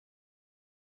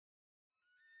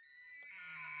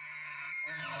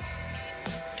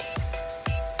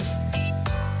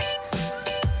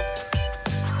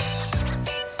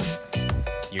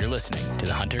listening to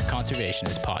the Hunter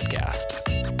Conservationist Podcast.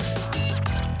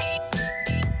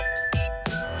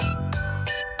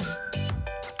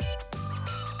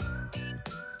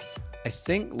 I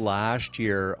think last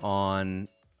year on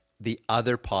the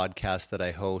other podcast that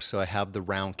I host, so I have the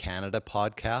Round Canada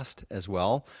podcast as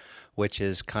well, which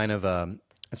is kind of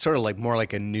it's sort of like more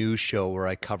like a news show where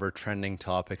I cover trending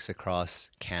topics across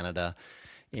Canada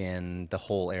in the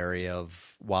whole area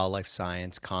of wildlife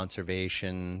science,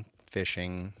 conservation,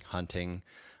 fishing, hunting,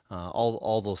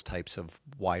 all those types of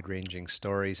wide-ranging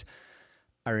stories.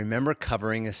 I remember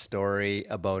covering a story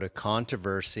about a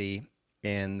controversy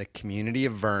in the community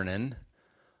of Vernon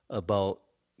about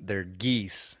their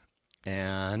geese,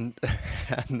 and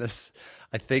this,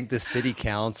 I think the city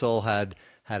council had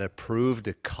approved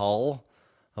a cull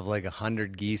of like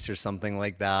 100 geese or something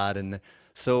like that. And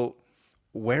so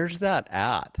where's that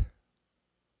at?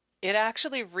 It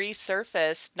actually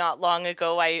resurfaced not long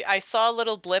ago. I saw a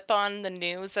little blip on the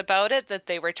news about it, that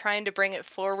they were trying to bring it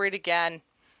forward again.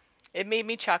 It made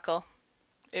me chuckle.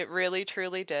 It really,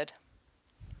 truly did.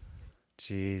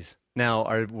 Jeez.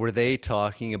 Now, were they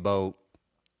talking about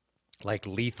like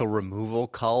lethal removal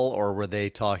cull, or were they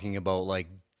talking about like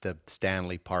the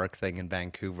Stanley Park thing in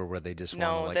Vancouver where they just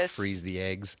want to like freeze the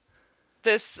eggs?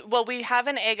 Well, we have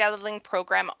an egg gathering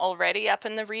program already up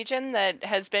in the region that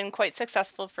has been quite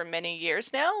successful for many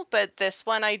years now, but this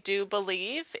one, I do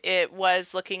believe it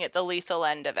was looking at the lethal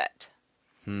end of it.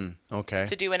 Okay.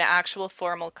 To do an actual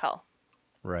formal cull.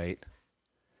 Right.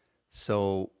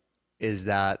 So is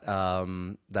that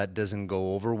that doesn't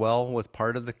go over well with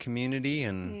part of the community?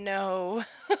 And no,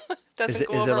 doesn't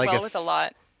go over well with a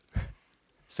lot.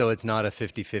 So it's not a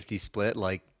 50-50 split,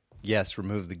 like, yes,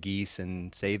 remove the geese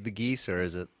and save the geese, or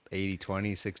is it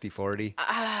 80-20, 60-40?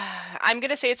 I'm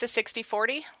going to say it's a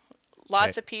 60-40.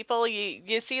 Lots of people,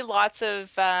 you see lots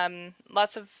of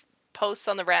posts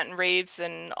on the rant and raves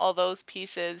and all those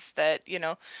pieces that,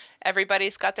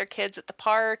 everybody's got their kids at the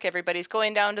park, everybody's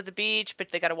going down to the beach,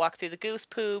 but they got to walk through the goose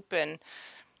poop, and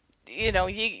you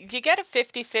get a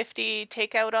 50-50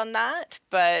 takeout on that.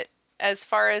 But as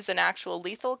far as an actual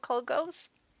lethal cull goes,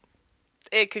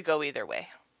 it could go either way.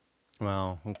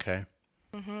 Wow. Okay.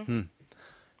 Do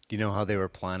you know how they were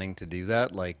planning to do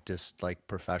that? Like, just like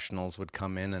professionals would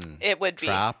come in and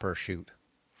trap or shoot?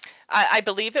 I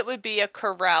believe it would be a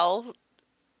corral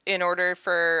in order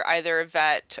for either a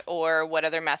vet or what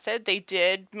other method. They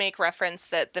did make reference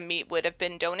that the meat would have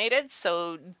been donated.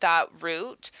 So that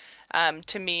route,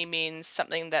 to me, means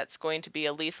something that's going to be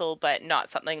a lethal, but not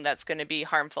something that's going to be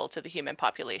harmful to the human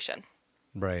population.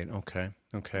 Right. Okay.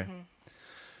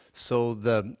 So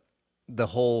the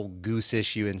whole goose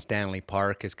issue in Stanley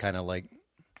Park is kind of like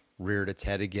reared its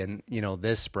head again,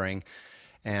 this spring.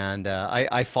 And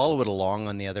I follow it along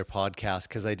on the other podcast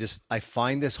because I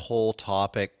find this whole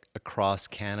topic across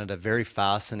Canada very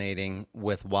fascinating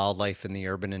with wildlife in the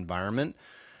urban environment,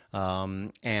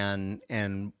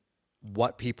 and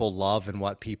what people love and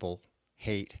what people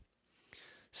hate.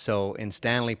 So in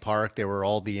Stanley Park, there were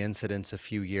all the incidents a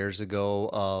few years ago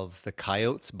of the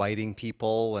coyotes biting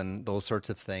people and those sorts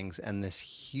of things, and this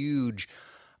huge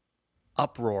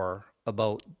uproar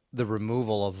about the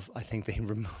removal of, I think they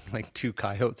removed like 2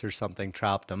 coyotes or something,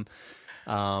 trapped them,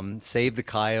 save the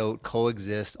coyote,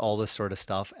 coexist, all this sort of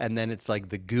stuff. And then it's like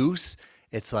the goose,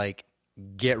 it's like,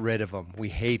 get rid of them. We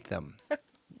hate them.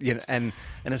 And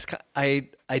it's,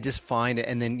 I just find it,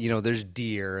 and then, there's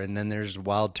deer, and then there's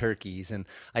wild turkeys. And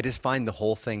I just find the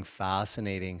whole thing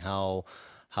fascinating how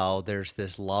there's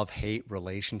this love-hate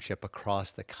relationship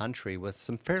across the country with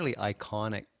some fairly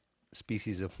iconic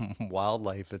species of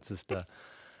wildlife. It's just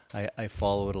I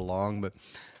follow it along. But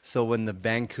so when the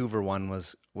Vancouver one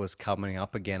was coming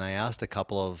up again, I asked a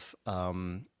couple of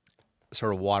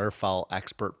sort of waterfowl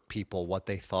expert people what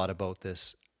they thought about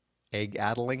this egg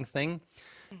addling thing.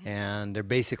 And they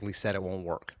basically said it won't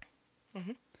work.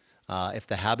 If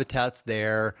the habitat's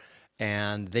there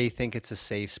and they think it's a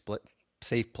safe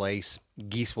place,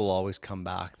 geese will always come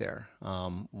back there.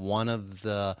 One of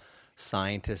the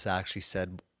scientists actually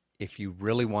said, if you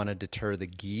really want to deter the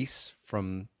geese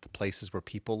from the places where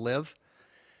people live,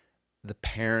 the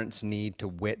parents need to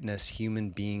witness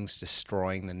human beings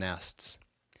destroying the nests.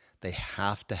 They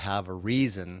have to have a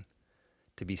reason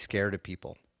to be scared of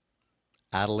people.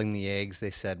 Addling the eggs,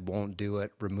 they said, won't do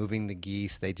it. Removing the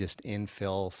geese, they just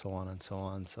infill, so on and so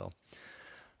on. So,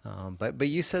 but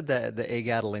you said that the egg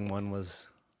addling one was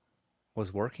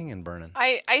working in Vernon.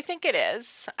 I think it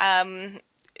is.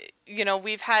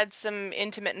 We've had some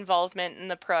intimate involvement in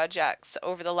the projects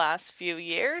over the last few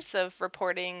years of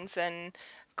reportings and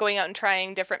going out and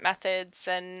trying different methods.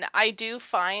 And I do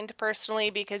find personally,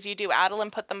 because you do addle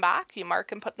and put them back, you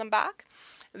mark and put them back,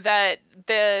 that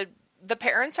the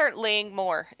parents aren't laying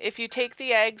more. If you take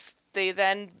the eggs, they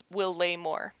then will lay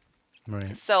more.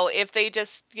 Right. So if they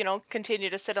just, continue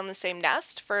to sit on the same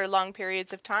nest for long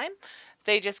periods of time,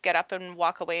 they just get up and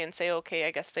walk away and say, okay,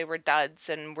 I guess they were duds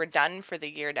and we're done for the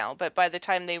year now. But by the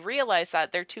time they realize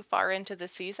that, they're too far into the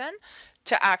season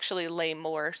to actually lay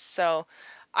more. So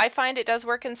I find it does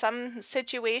work in some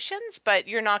situations, but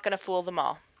you're not going to fool them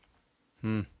all.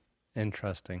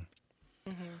 Interesting.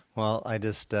 Well, I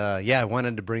just, I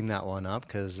wanted to bring that one up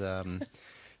because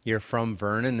you're from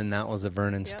Vernon, and that was a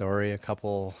Vernon story it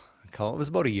was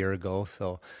about a year ago.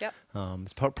 So Yep.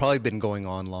 It's probably been going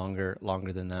on longer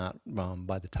than that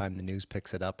by the time the news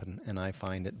picks it up and I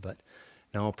find it. But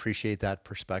no, appreciate that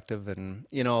perspective. And,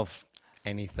 if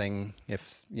anything,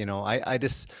 I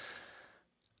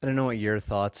don't know what your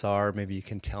thoughts are. Maybe you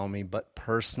can tell me. But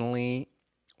personally,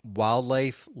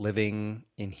 wildlife living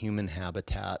in human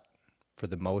habitat, for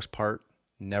the most part,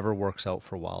 never works out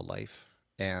for wildlife.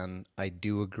 And I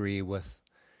do agree with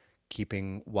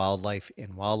keeping wildlife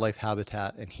in wildlife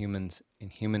habitat and humans in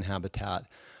human habitat,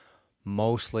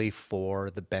 mostly for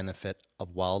the benefit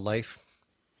of wildlife.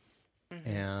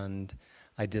 And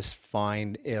I just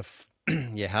find if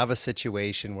you have a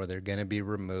situation where they're going to be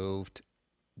removed,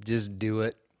 just do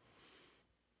it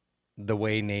the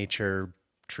way nature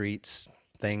treats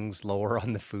things lower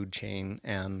on the food chain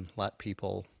and let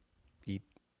people eat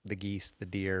the geese, the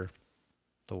deer,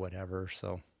 the whatever.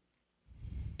 So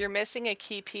You're missing a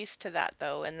key piece to that,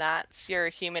 though, and that's your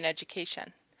human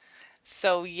education.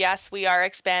 So yes, we are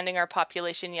expanding our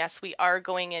population. Yes, we are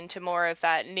going into more of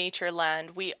that nature land.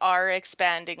 We are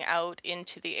expanding out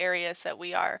into the areas that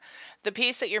we are. The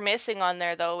piece that you're missing on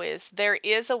there, though, is there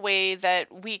is a way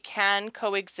that we can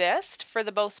coexist for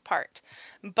the most part.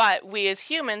 But we as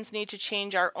humans need to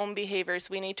change our own behaviors.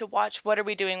 We need to watch what are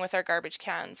we doing with our garbage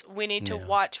cans. We need to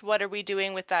watch what are we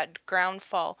doing with that ground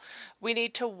fall. We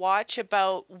need to watch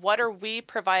about what are we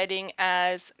providing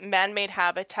as man-made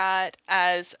habitat,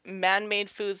 as man-made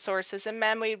food sources and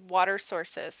man-made water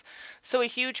sources. So a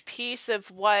huge piece of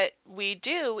what we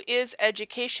do is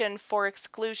education for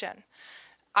exclusion.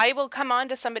 I will come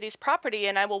onto somebody's property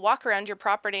and I will walk around your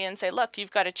property and say, look,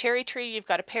 you've got a cherry tree, you've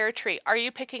got a pear tree. Are you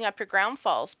picking up your ground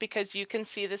falls? Because you can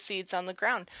see the seeds on the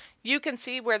ground. You can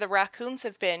see where the raccoons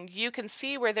have been. You can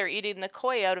see where they're eating the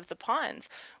koi out of the ponds.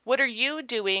 What are you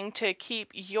doing to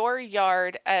keep your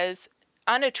yard as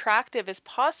unattractive as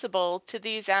possible to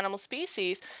these animal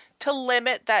species to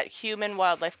limit that human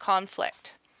wildlife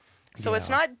conflict? So it's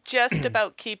not just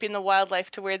about keeping the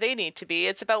wildlife to where they need to be.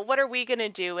 It's about what are we going to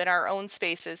do in our own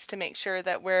spaces to make sure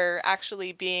that we're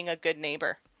actually being a good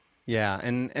neighbor. Yeah,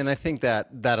 and I think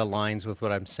that aligns with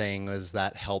what I'm saying, is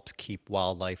that helps keep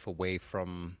wildlife away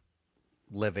from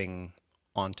living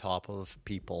on top of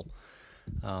people.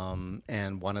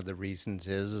 And one of the reasons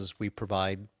is we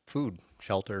provide food,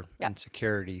 shelter, and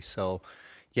security. So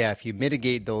yeah, if you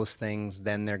mitigate those things,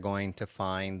 then they're going to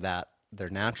find that their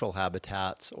natural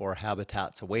habitats or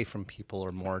habitats away from people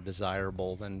are more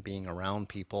desirable than being around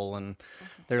people, and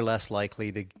they're less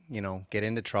likely to, get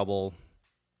into trouble,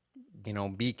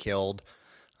 be killed,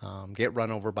 get run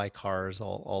over by cars,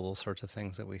 all those sorts of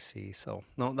things that we see. So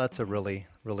no, that's a really,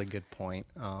 really good point.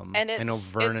 And I know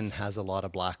Vernon has a lot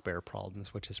of black bear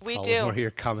problems, which is probably where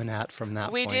you're coming at from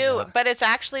that We point. do, but it's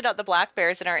actually not the black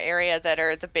bears in our area that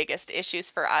are the biggest issues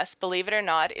for us. Believe it or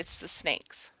not, it's the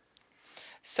snakes.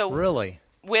 So Really?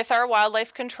 with our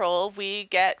wildlife control, we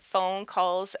get phone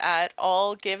calls at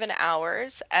all given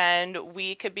hours, and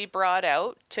we could be brought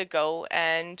out to go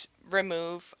and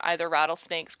remove either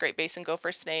rattlesnakes, Great Basin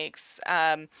gopher snakes,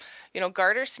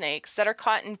 garter snakes that are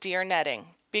caught in deer netting,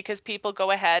 because people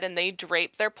go ahead and they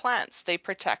drape their plants. They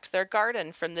protect their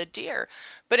garden from the deer.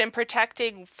 But in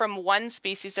protecting from one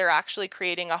species, they're actually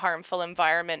creating a harmful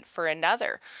environment for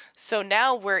another. So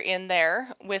now we're in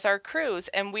there with our crews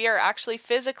and we are actually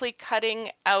physically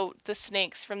cutting out the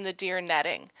snakes from the deer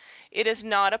netting. It is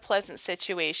not a pleasant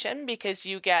situation because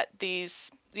you get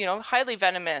these, highly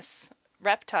venomous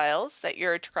reptiles that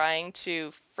you're trying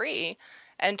to free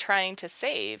and trying to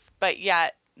save, but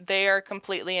yet they are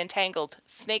completely entangled.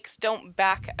 Snakes don't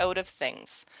back out of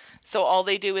things. So all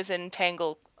they do is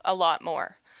entangle a lot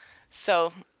more.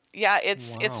 So yeah,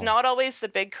 it's not always the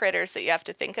big critters that you have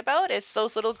to think about. It's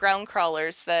those little ground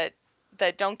crawlers that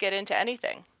don't get into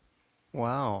anything.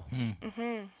 Wow.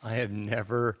 I have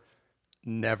never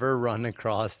run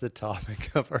across the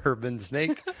topic of urban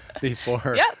snake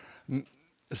before. Yep.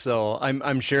 So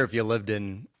I'm sure if you lived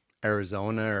in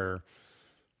Arizona or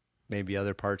maybe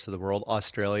other parts of the world.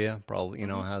 Australia probably,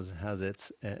 Hmm. has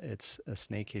its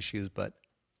snake issues, but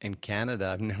in Canada,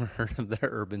 I've never heard of the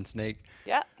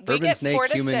Yeah, we urban get snake four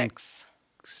to human six.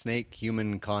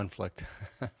 conflict.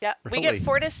 Yeah, we get Really?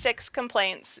 4 to 6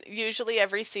 complaints usually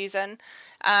every season.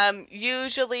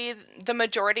 Usually, the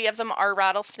majority of them are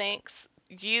rattlesnakes.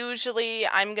 Usually,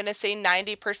 I'm going to say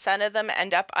 90% of them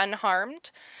end up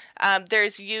unharmed.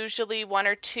 There's usually one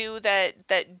or two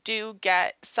that do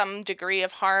get some degree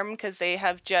of harm because they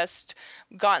have just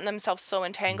gotten themselves so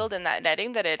entangled in that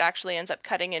netting that it actually ends up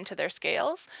cutting into their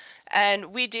scales. And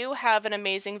we do have an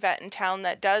amazing vet in town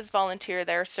that does volunteer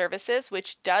their services,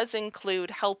 which does include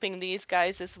helping these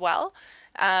guys as well.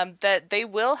 That they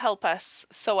will help us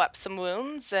sew up some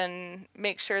wounds and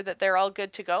make sure that they're all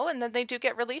good to go, and then they do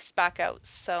get released back out.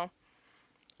 So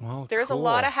Well, there's a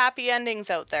lot of cool. happy endings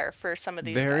out there for some of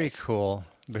these Very guys. cool.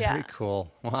 Yeah. Very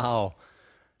cool. Wow.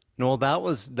 No, that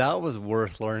was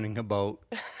worth learning about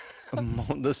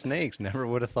the snakes. Never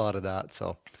would have thought of that.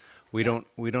 So Yeah.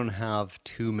 we don't have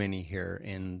too many here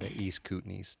in the East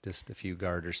Kootenays, just a few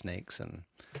garter snakes and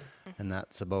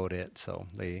that's about it. So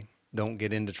they don't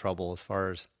get into trouble as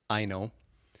far as I know.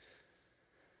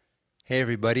 Hey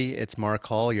everybody, it's Mark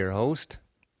Hall, your host.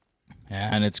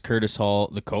 And it's Curtis Hall,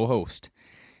 the co host.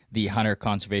 The Hunter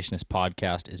Conservationist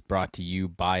podcast is brought to you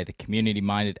by the community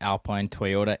minded Alpine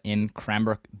Toyota in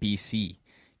Cranbrook, BC.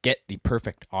 Get the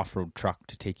perfect off road truck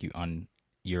to take you on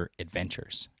your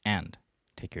adventures and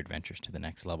take your adventures to the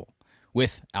next level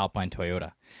with Alpine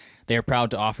Toyota. They are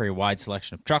proud to offer a wide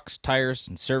selection of trucks, tires,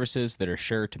 and services that are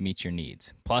sure to meet your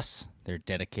needs. Plus, they're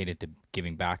dedicated to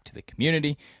giving back to the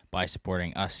community by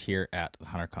supporting us here at the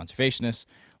Hunter Conservationists,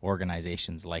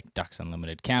 organizations like Ducks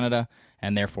Unlimited Canada,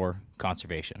 and therefore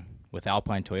conservation. With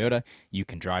Alpine Toyota, you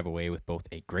can drive away with both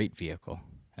a great vehicle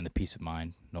and the peace of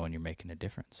mind knowing you're making a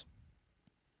difference.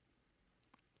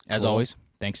 As Cool. always,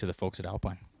 thanks to the folks at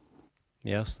Alpine.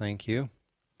 Yes, thank you.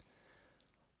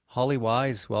 Holly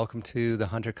Wise, welcome to the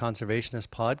Hunter Conservationist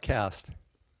podcast.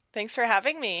 Thanks for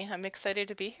having me. I'm excited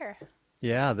to be here.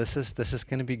 Yeah, this is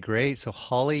going to be great. So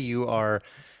Holly, you are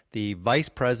the Vice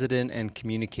President and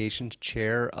Communications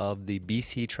Chair of the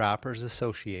BC Trappers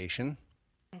Association.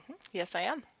 Yes, I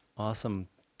am. Awesome.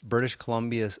 British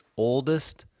Columbia's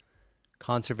oldest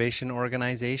conservation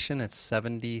organization. It's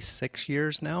 76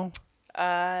 years now.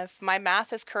 If my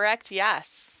math is correct, yes.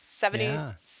 70,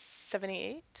 Yeah.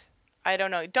 78? I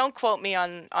don't know. Don't quote me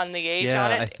on the age on Yeah,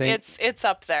 I it. think It's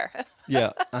up there.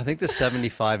 yeah, I think the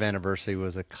 75 anniversary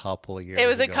was a couple of It years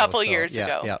was a ago. couple So, years yeah,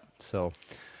 ago. yeah. So,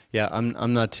 yeah,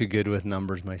 I'm not too good with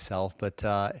numbers myself, but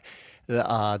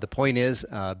the point is,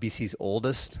 BC's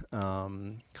oldest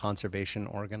conservation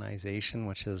organization,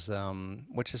 which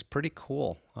is pretty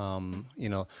cool.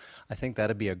 I think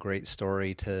that'd be a great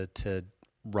story to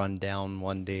run down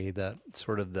one day. The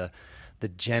sort of the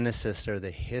genesis or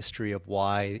the history of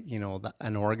why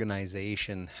an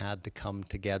organization had to come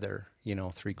together.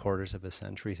 3/4 of a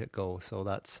century ago. So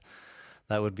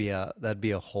that'd be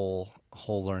a whole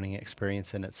learning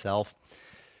experience in itself.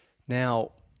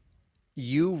 Now,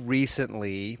 you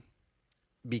recently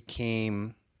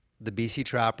became the BC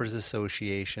Trappers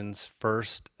Association's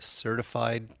first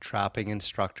certified trapping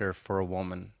instructor for a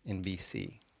woman in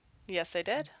BC. Yes, I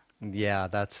did. Yeah,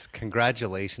 that's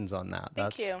congratulations on that.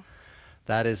 Thank you.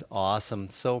 That is awesome.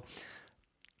 So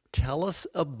tell us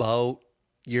about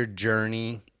your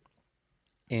journey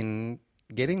in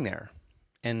getting there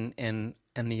and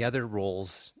the other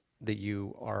roles that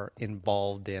you are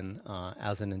involved in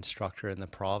as an instructor in the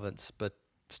province. But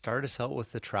start us out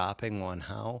with the trapping one.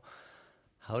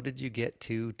 How did you get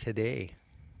to today?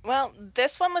 Well,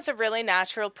 this one was a really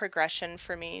natural progression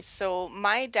for me. So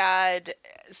my dad,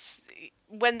 s-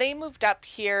 when they moved up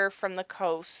here from the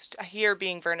coast, here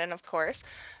being Vernon, of course,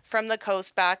 from the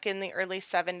coast back in the early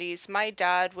 70s, my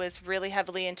dad was really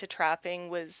heavily into trapping,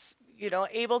 was,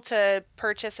 able to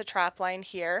purchase a trap line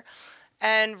here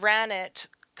and ran it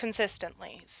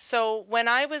consistently. So when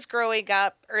I was growing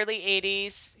up, early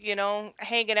 80s,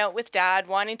 hanging out with dad,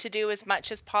 wanting to do as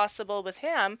much as possible with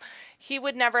him, he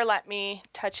would never let me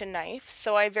touch a knife.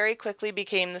 So I very quickly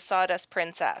became the sawdust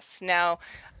princess. Now,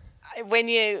 when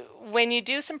you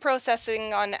do some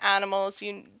processing on animals,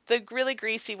 the really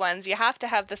greasy ones, you have to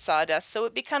have the sawdust. So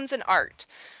it becomes an art.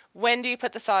 When do you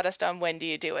put the sawdust on? When do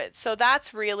you do it? So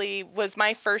that's really was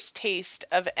my first taste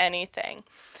of anything.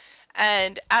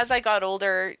 And as I got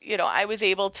older, I was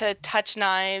able to touch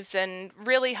knives and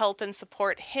really help and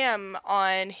support him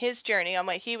on his journey on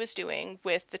what he was doing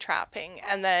with the trapping.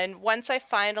 And then once I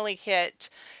finally hit,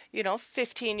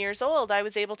 15 years old, I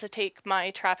was able to take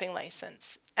my trapping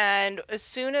license. And as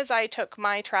soon as I took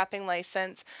my trapping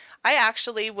license, I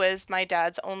actually was my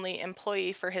dad's only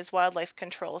employee for his wildlife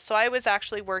control. So I was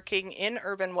actually working in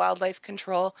urban wildlife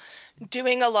control,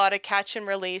 doing a lot of catch and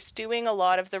release, doing a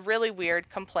lot of the really weird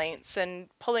complaints and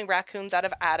pulling raccoons out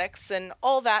of attics and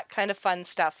all that kind of fun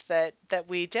stuff that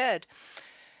we did.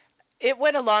 It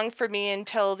went along for me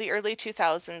until the early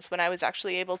 2000s when I was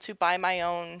actually able to buy my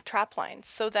own trap line.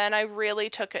 So then I really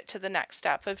took it to the next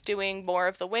step of doing more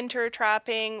of the winter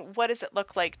trapping. What does it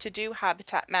look like to do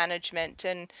habitat management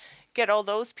and get all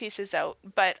those pieces out?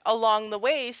 But along the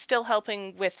way, still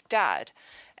helping with Dad.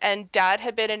 And Dad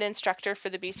had been an instructor for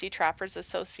the BC Trappers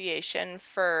Association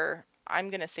for,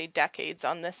 I'm going to say, decades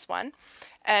on this one.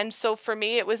 And so for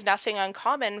me, it was nothing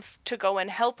uncommon to go and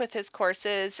help with his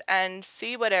courses and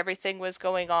see what everything was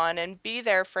going on and be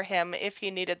there for him if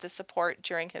he needed the support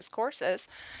during his courses.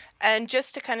 And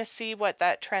just to kind of see what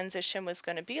that transition was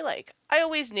going to be like. I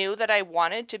always knew that I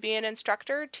wanted to be an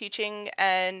instructor, teaching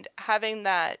and having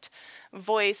that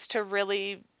voice to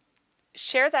really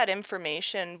share that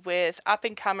information with up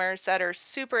and comers that are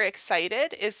super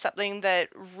excited is something that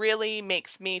really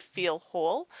makes me feel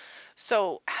whole.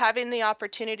 So having the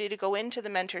opportunity to go into the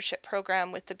mentorship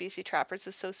program with the BC Trappers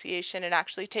Association and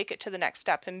actually take it to the next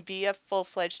step and be a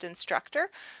full-fledged instructor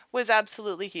was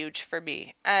absolutely huge for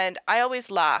me. And I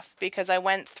always laugh because I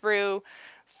went through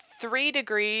 3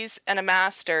 degrees and a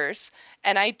master's,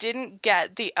 and I didn't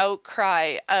get the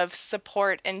outcry of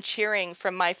support and cheering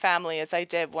from my family as I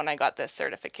did when I got this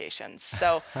certification.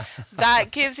 So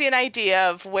that gives you an idea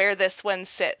of where this one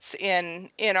sits in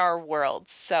our world.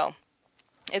 So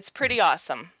it's pretty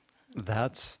awesome.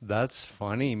 That's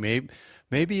funny.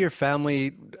 Maybe your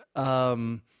family,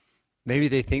 maybe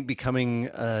they think becoming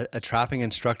a trapping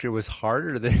instructor was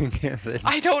harder than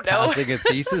I don't know. passing a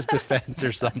thesis defense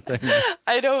or something.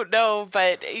 I don't know,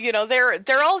 but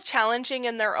they're all challenging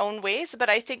in their own ways, but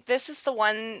I think this is the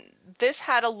one. This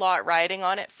had a lot riding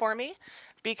on it for me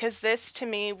because this to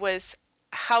me was,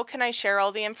 how can I share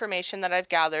all the information that I've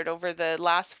gathered over the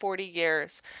last 40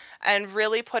 years and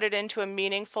really put it into a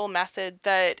meaningful method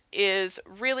that is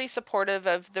really supportive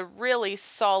of the really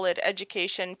solid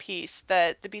education piece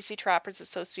that the BC Trappers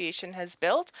Association has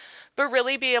built, but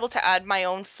really be able to add my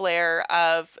own flair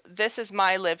of, this is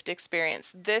my lived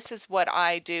experience, this is what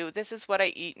I do, this is what I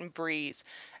eat and breathe.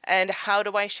 And how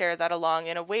do I share that along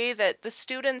in a way that the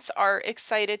students are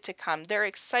excited to come? They're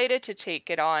excited to take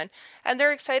it on, and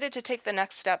they're excited to take the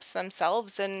next steps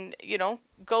themselves and,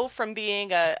 go from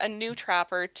being a new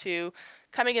trapper to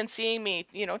coming and seeing me,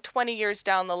 20 years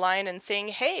down the line and saying,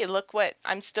 hey, look what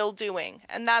I'm still doing.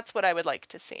 And that's what I would like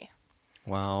to see.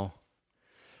 Wow.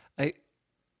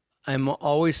 I'm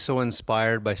always so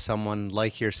inspired by someone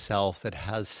like yourself that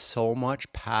has so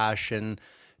much passion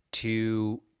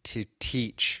to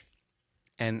teach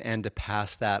and to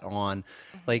pass that on.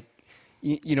 Like,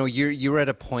 you're at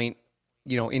a point,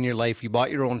 in your life, you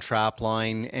bought your own trap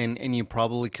line and you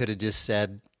probably could have just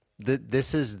said that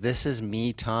this is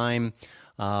me time.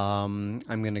 I'm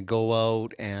going to go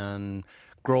out and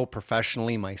grow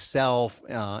professionally myself,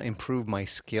 improve my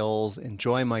skills,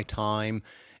 enjoy my time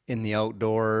in the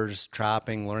outdoors,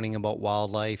 trapping, learning about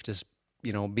wildlife, just,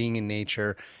 being in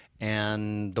nature.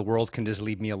 And the world can just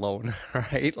leave me alone,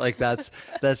 right? Like that's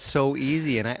so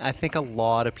easy. And I think a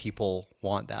lot of people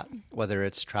want that, whether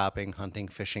it's trapping, hunting,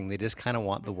 fishing. They just kind of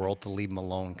want the world to leave them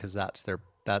alone because that's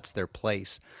their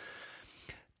place.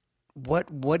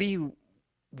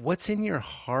 What's in your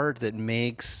heart that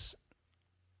makes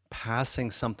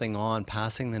passing something on,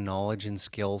 passing the knowledge and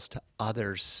skills to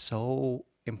others so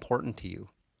important to you?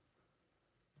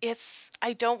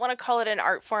 I don't want to call it an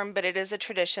art form, but it is a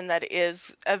tradition that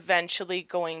is eventually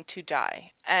going to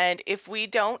die. And if we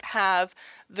don't have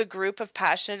the group of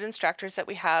passionate instructors that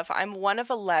we have, I'm one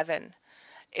of 11.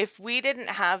 If we didn't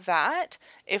have that,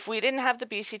 if we didn't have the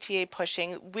BCTA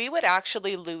pushing, we would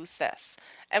actually lose this.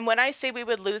 And when I say we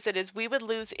would lose it is we would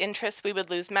lose interest, we would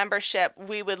lose membership,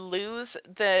 we would lose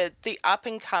the up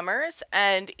and comers,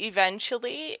 and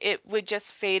eventually it would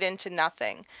just fade into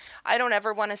nothing. I don't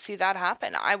ever want to see that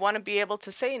happen. I want to be able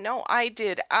to say, no, I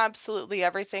did absolutely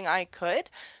everything I could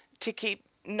to keep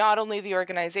not only the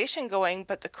organization going,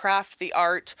 but the craft, the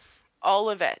art, all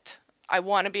of it. I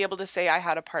want to be able to say I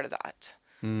had a part of that.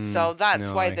 So that's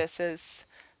No, why this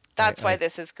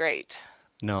is great.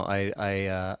 No,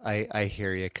 I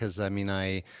hear you because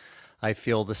I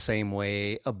feel the same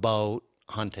way about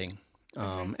hunting,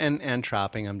 and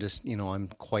trapping. I'm just I'm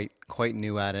quite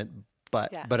new at it,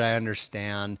 but Yeah. but I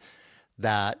understand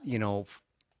that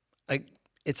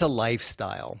it's a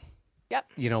lifestyle.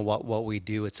 Yep. What we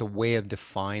do. It's a way of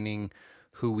defining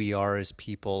who we are as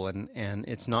people, and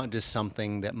it's not just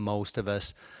something that most of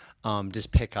us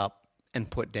just pick up and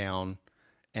put down,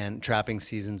 and trapping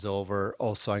season's over,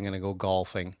 oh, so I'm going to go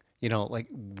golfing. Like,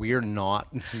 we're not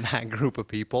that group of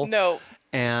people. No.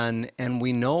 And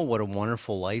we know what a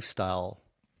wonderful lifestyle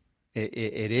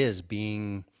it is,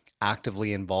 being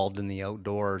actively involved in the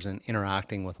outdoors and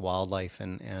interacting with wildlife,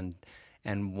 and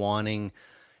wanting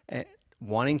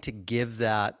to give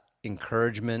that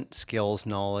encouragement, skills,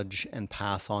 knowledge, and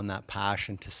pass on that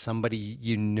passion to somebody,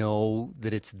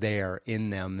 that it's there in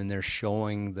them, and they're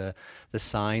showing the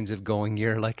signs of going,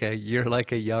 you're like a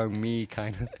young me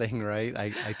kind of thing, right?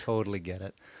 I totally get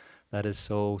it. That is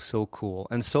so cool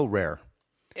and so rare.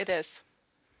 It is.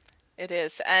 It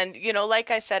is. And,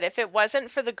 like I said, if it wasn't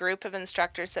for the group of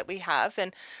instructors that we have,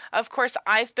 and of course,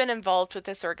 I've been involved with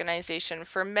this organization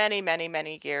for many, many,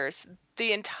 many years.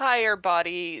 The entire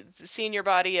body, the senior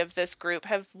body of this group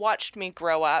have watched me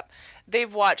grow up.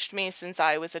 They've watched me since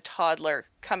I was a toddler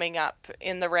coming up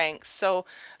in the ranks. So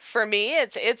for me,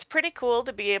 it's pretty cool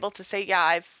to be able to say,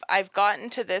 yeah, I've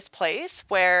gotten to this place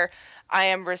where I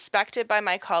am respected by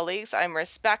my colleagues. I'm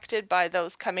respected by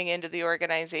those coming into the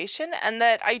organization, and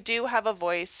that I do have a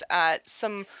voice at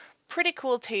some pretty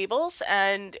cool tables.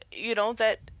 And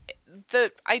that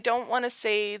I don't want to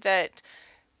say that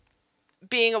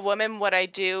being a woman, what I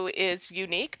do is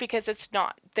unique, because it's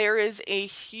not. There is a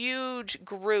huge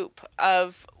group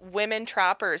of women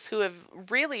trappers who have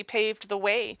really paved the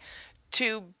way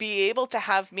to be able to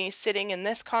have me sitting in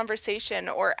this conversation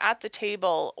or at the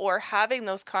table or having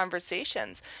those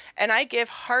conversations. And I give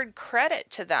hard credit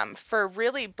to them for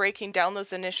really breaking down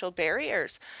those initial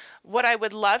barriers. What I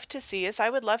would love to see is, I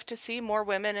would love to see more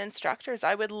women instructors.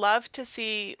 I would love to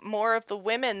see more of the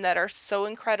women that are so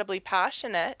incredibly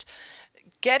passionate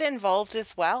get involved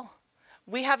as well.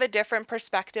 We have a different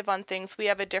perspective on things. We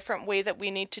have a different way that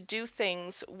we need to do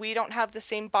things. We don't have the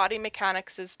same body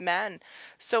mechanics as men.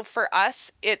 So for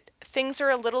us, things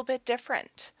are a little bit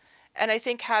different. And I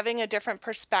think having a different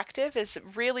perspective is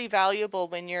really valuable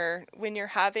when you're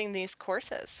having these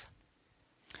courses.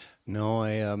 No,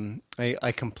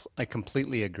 I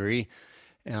completely agree.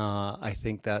 I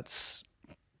think that's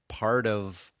part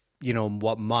of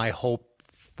what my hope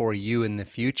for you in the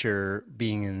future,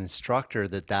 being an instructor,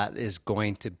 that is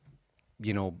going to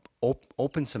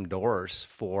open some doors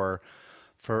for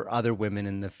other women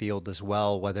in the field as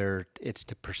well, whether it's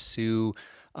to pursue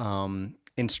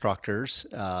instructors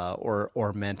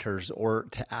or mentors, or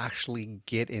to actually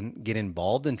get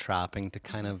involved in trapping, to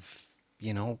kind of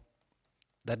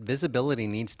that visibility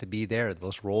needs to be there.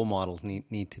 Those role models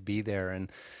need to be there,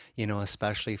 and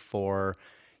especially for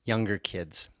younger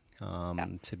kids.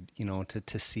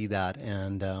 To see that.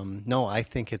 And no, I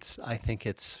think it's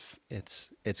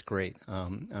great.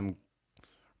 I'm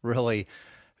really,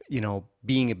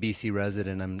 being a BC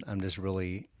resident, I'm just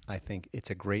really, I think it's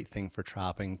a great thing for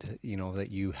trapping to, that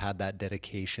you had that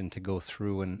dedication to go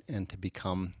through and to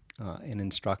become an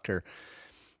instructor.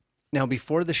 Now,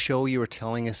 before the show, you were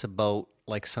telling us about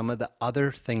like some of the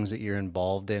other things that you're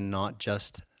involved in, not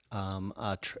just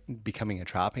becoming a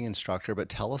trapping instructor, but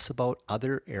tell us about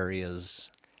other areas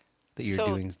that you're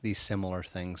doing these similar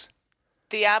things.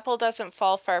 The apple doesn't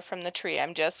fall far from the tree.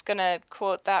 I'm just going to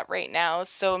quote that right now.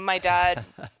 So my dad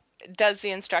does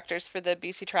the instructors for the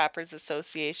BC Trappers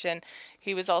Association.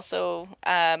 He was also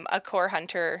a core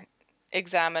hunter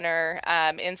examiner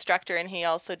instructor, and he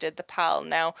also did the PAL.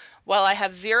 Now, while I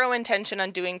have zero intention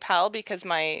on doing PAL because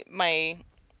my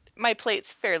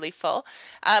plate's fairly full,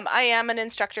 I am an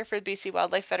instructor for the BC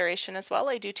Wildlife Federation as well.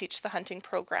 I do teach the hunting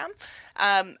program.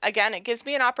 Again, it gives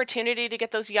me an opportunity to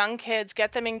get those young kids,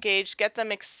 get them engaged, get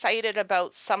them excited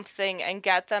about something, and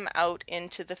get them out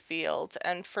into the field.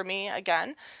 And for me,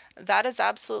 again, that is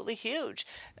absolutely huge.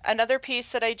 Another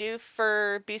piece that I do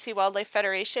for BC Wildlife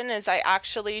Federation is I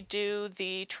actually do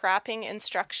the trapping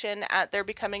instruction at their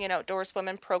Becoming an Outdoors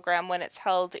Woman program when it's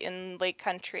held in Lake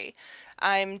Country.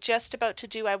 I'm just about to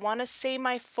do, I want to say,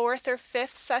 my 4th or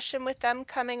 5th session with them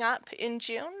coming up in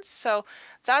June. So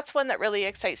that's one that really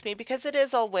excites me, because it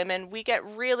is all women. We get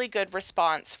really good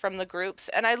response from the groups,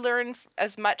 and I learn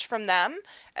as much from them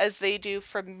as they do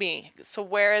from me. So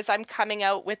whereas I'm coming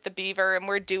out with the beaver and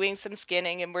we're doing some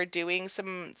skinning and we're doing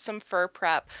some fur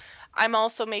prep, I'm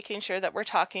also making sure that we're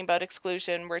talking about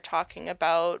exclusion, we're talking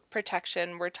about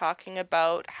protection, we're talking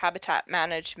about habitat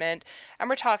management, and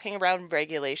we're talking around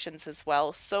regulations as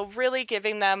well. So really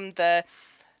giving them the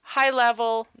high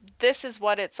level, this is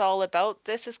what it's all about,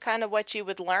 this is kind of what you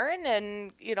would learn,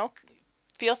 and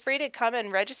feel free to come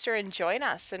and register and join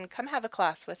us and come have a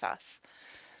class with us.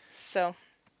 So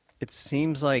it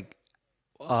seems like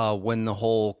when the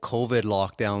whole COVID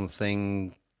lockdown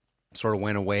thing sort of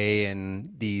went away,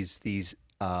 and these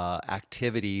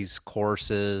activities,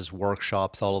 courses,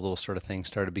 workshops, all of those sort of things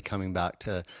started becoming back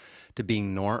to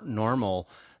being normal,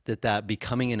 that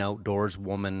becoming an outdoors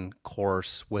woman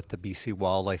course with the BC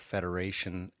Wildlife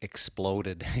Federation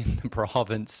exploded in the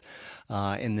province,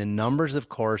 in the numbers of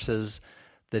courses,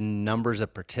 the numbers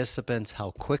of participants,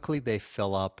 how quickly they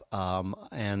fill up,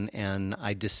 and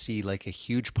I just see like a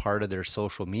huge part of their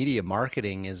social media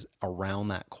marketing is around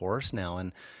that course now,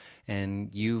 and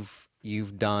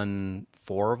you've done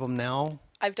 4 of them now,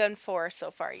 I've done 4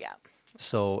 so far, yeah.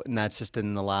 so and that's just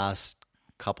in the last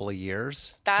couple of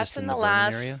years, That's just in in the the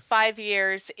Vernon last area. 5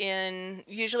 years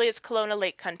usually it's Kelowna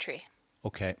Lake Country.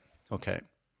 Okay, okay.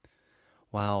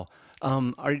 Wow.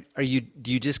 Are you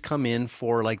do you just come in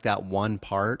for like that one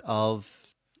part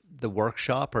of the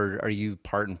workshop, or are you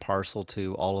part and parcel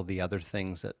to all of the other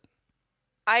things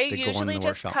I that go on in usually the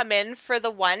just workshop? come in for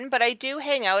the one, but I do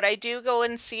hang out. I do go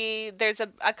and see. There's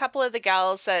a couple of the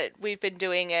gals that we've been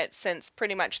doing it since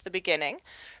pretty much the beginning.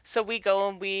 So we go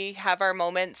and we have our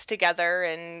moments together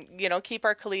and, keep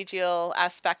our collegial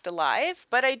aspect alive.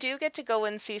 But I do get to go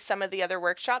and see some of the other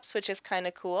workshops, which is kind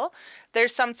of cool.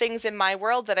 There's some things in my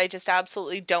world that I just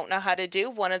absolutely don't know how to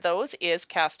do. One of those is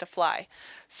cast a fly.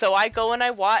 So I go and I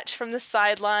watch from the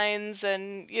sidelines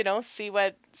and, see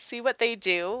what they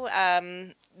do.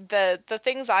 The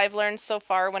things I've learned so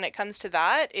far when it comes to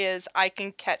that is I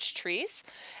can catch trees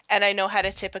and I know how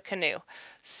to tip a canoe.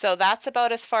 So that's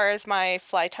about as far as my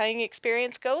fly tying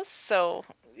experience goes. So,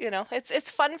 it's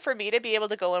fun for me to be able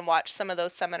to go and watch some of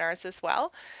those seminars as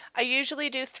well. I usually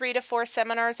do 3 to 4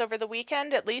 seminars over the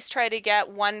weekend, at least try to get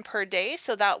one per day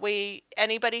so that way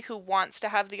anybody who wants to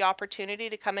have the opportunity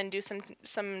to come and do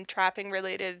some trapping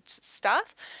related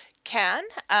stuff can,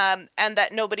 and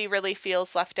that nobody really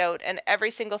feels left out. And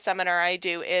every single seminar I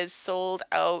do is sold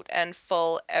out and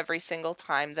full every single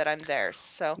time that I'm there.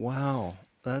 So, Wow,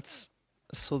 that's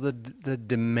so the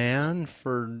demand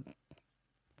for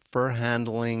fur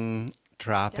handling yeah,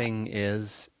 trapping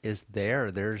is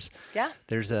there. yeah.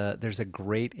 There's a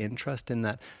great interest in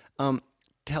that. Um,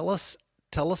 tell us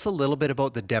tell us a little bit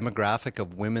about the demographic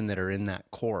of women that are in that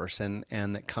course and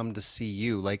that come to see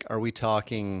you. Like, are we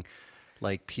talking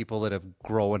like people that have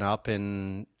grown up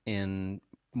in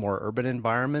more urban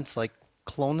environments? Like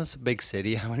Kelowna's a big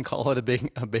city. I would call it a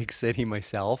big city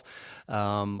myself.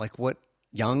 Like what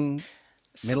young,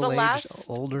 So the middle aged, last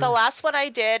the older? last one I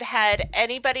did had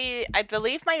anybody, I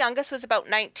believe my youngest was about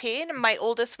 19 and my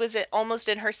oldest was almost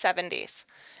in her 70s.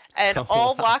 And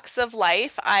all Wow. walks of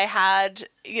life I had,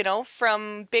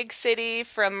 from big city,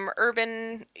 from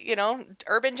urban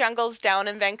jungles down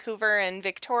in Vancouver and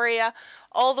Victoria,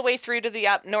 all the way through to the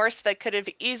up north that could have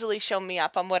easily shown me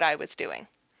up on what I was doing.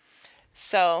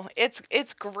 So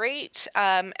it's great.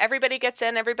 Everybody gets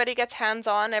in, everybody gets hands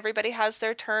on, everybody has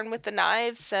their turn with the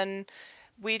knives, and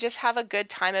we just have a good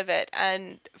time of it.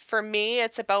 And for me,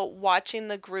 it's about watching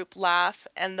the group laugh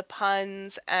and the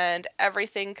puns and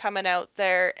everything coming out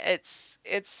there. It's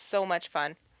so much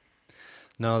fun.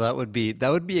 No, that would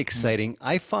be exciting.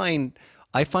 I find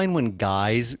when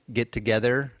guys get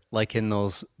together, like in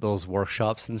those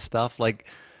workshops and stuff, like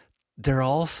they're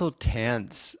all so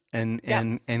tense and Yep.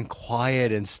 and and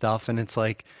quiet and stuff, and it's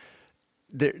like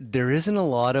there isn't a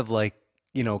lot of like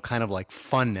kind of like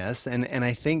funness, and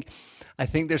I think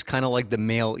there's kind of like the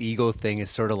male ego thing is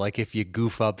sort of like if you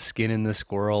goof up skinning the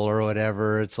squirrel or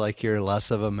whatever, it's like you're less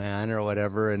of a man or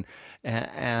whatever, and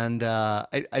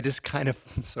I just kind of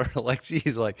sort of like,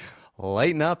 geez, like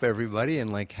lighten up everybody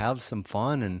and like have some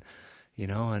fun, and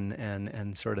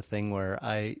and sort of thing where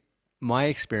my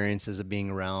experiences of being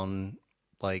around,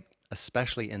 like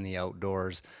especially in the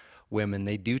outdoors, women,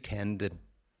 they do tend to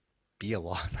be a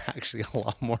lot actually a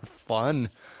lot more fun.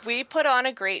 We put on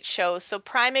a great show. So,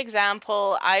 prime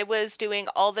example, I was doing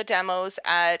all the demos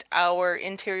at our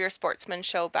interior sportsman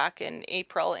show back in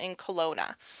April in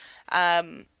Kelowna.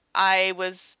 Um, I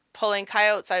was pulling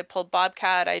coyotes, I pulled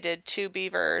bobcat, I did 2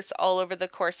 beavers all over the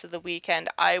course of the weekend.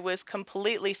 I was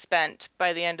completely spent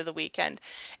by the end of the weekend.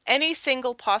 Any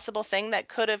single possible thing that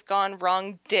could have gone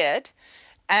wrong did.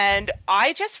 And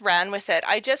I just ran with it.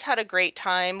 I just had a great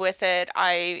time with it.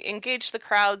 I engaged the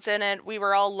crowds in it. We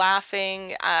were all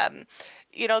laughing.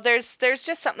 There's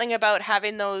just something about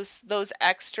having those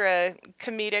extra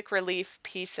comedic relief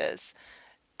pieces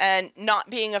and not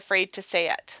being afraid to say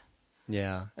it.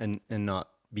 Yeah, and not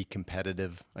be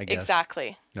competitive, I guess.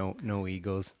 Exactly. No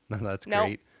egos. That's No,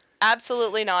 great.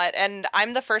 Absolutely not. And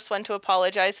I'm the first one to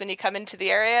apologize when you come into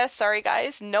the area. Sorry,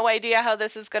 guys. No idea how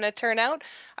this is going to turn out.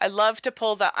 I love to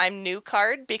pull the I'm new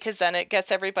card because then it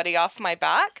gets everybody off my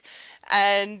back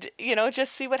and,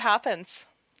 just see what happens.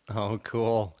 Oh,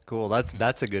 cool, cool.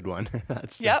 That's a good one.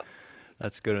 Yep.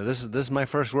 That's good. This is my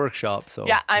first workshop, so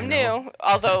Yeah, I'm new.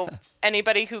 Although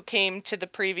anybody who came to the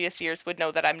previous years would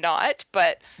know that I'm not,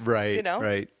 but, Right, you know.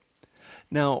 right.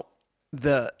 Now,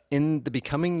 in the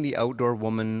Becoming the Outdoor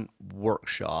Woman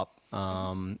workshop,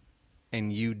 and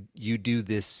you do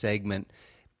this segment.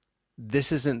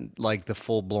 This isn't like the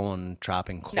full blown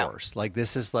trapping No. course. Like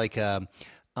this is like a,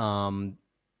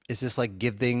 is this like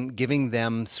giving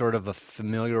them sort of a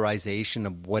familiarization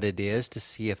of what it is to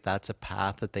see if that's a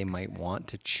path that they might want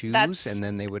to choose, That's and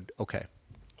then they would okay.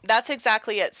 That's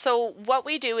exactly it. So what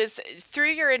we do is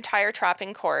through your entire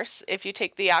trapping course, if you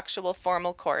take the actual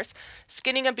formal course,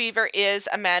 skinning a beaver is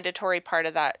a mandatory part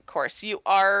of that course. You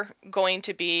are going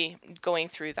to be going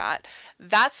through that.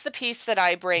 That's the piece that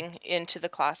I bring into the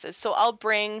classes. So I'll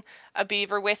bring a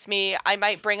beaver with me. I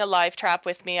might bring a live trap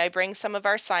with me. I bring some of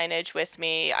our signage with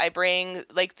me. I bring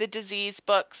like the disease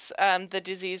books, the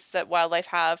disease that wildlife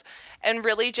have, and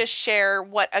really just share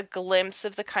what a glimpse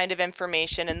of the kind of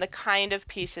information and the kind of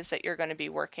pieces that you're going to be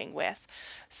working with.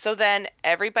 So then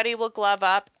everybody will glove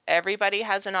up, everybody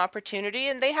has an opportunity,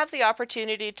 and they have the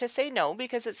opportunity to say no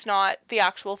because it's not the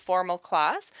actual formal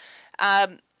class.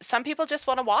 Some people just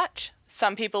want to watch.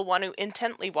 Some people want to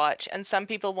intently watch, and some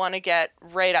people want to get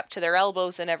right up to their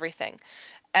elbows and everything.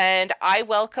 And I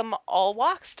welcome all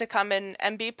walks to come in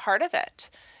and be part of it.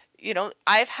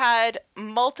 I've had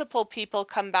multiple people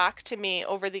come back to me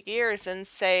over the years and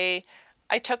say,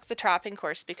 I took the trapping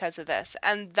course because of this.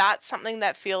 And that's something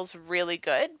that feels really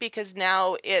good because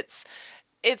now it's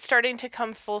starting to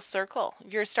come full circle.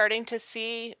 You're starting to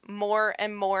see more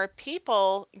and more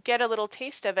people get a little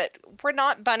taste of it. We're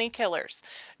not bunny killers.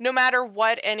 No matter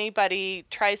what anybody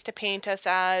tries to paint us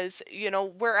as,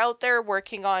 we're out there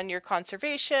working on your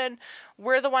conservation.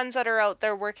 We're the ones that are out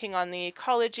there working on the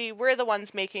ecology. We're the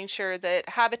ones making sure that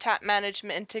habitat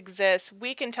management exists.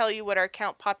 We can tell you what our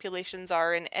count populations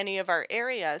are in any of our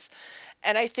areas.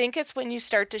 And I think it's when you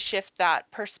start to shift that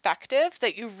perspective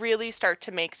that you really start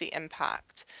to make the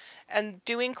impact. And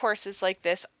doing courses like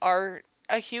this are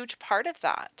a huge part of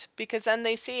that because then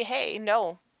they see, hey,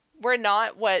 no, we're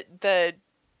not what the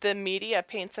media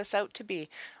paints us out to be.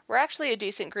 We're actually a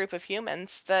decent group of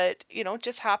humans that,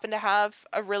 just happen to have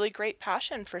a really great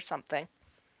passion for something.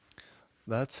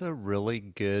 That's a really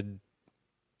good.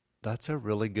 That's a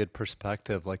really good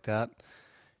perspective. Like that.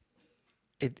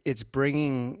 It's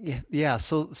bringing yeah.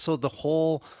 So the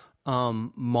whole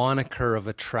moniker of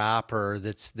a trapper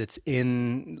that's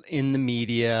in the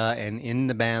media and in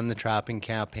the ban the trapping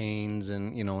campaigns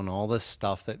and and all this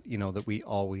stuff that that we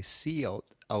always see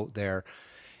out there.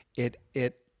 It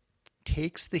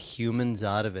takes the humans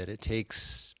out of it. It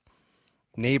takes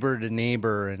neighbor to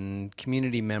neighbor and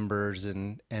community members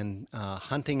and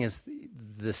hunting is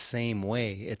the same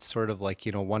way. It's sort of like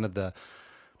one of the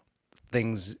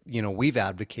things we've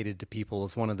advocated to people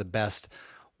is one of the best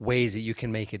ways that you can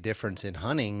make a difference in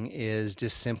hunting is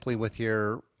just simply with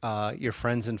your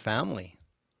friends and family.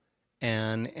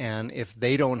 And if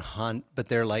they don't hunt, but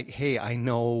they're like, hey, I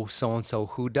know so and so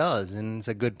who does and is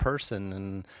a good person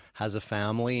and has a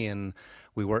family and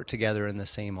we work together in the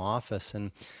same office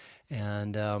and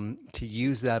to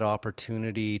use that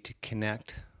opportunity to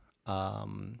connect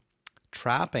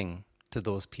trapping to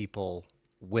those people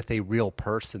with a real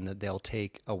person that they'll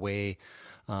take away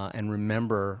and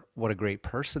remember what a great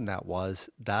person that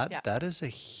was. That is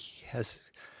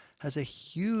has a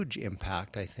huge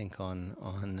impact, I think, on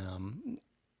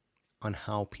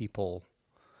how people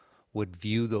would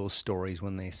view those stories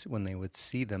when they would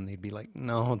see them. They'd be like,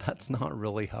 no, that's not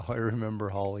really how I remember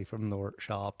Holly from the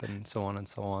workshop, and so on and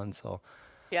so on. So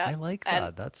Yeah. I like And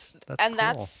that. That's and cool.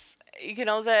 that's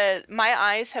the my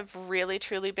eyes have really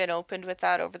truly been opened with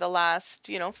that over the last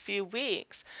few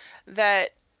weeks,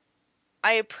 that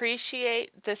I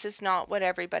appreciate this is not what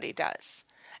everybody does,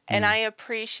 and Mm. I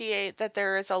appreciate that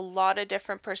there is a lot of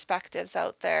different perspectives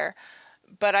out there,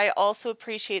 but I also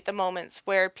appreciate the moments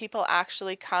where people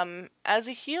actually come as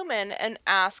a human and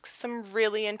ask some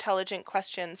really intelligent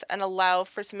questions and allow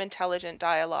for some intelligent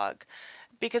dialogue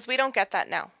because we don't get that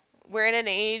now. We're in an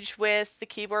age with the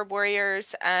keyboard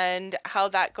warriors and how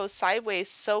that goes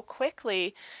sideways so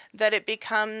quickly that it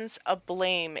becomes a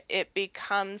blame. It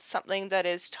becomes something that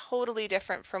is totally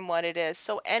different from what it is.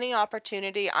 So, any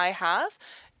opportunity I have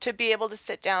to be able to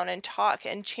sit down and talk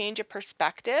and change a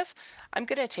perspective, I'm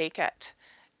going to take it.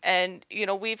 And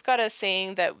we've got a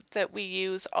saying that we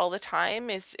use all the time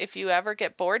is, if you ever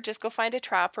get bored, just go find a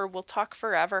trapper. We'll talk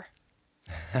forever.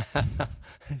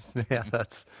 Yeah,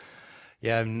 that's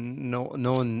yeah. No,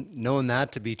 knowing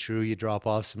that to be true, you drop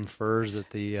off some furs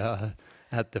at the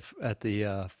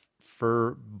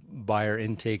fur buyer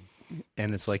intake,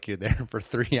 and it's like you're there for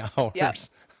 3 hours. Yep.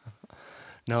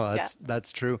 No, Yeah.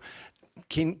 that's true.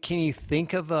 Can you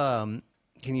think of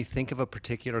a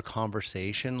particular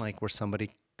conversation like where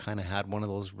somebody kind of had one of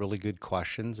those really good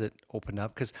questions that opened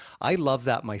up? Because I love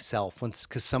that myself. Once,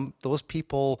 because some those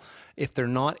people, if they're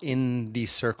not in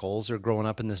these circles or growing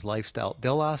up in this lifestyle,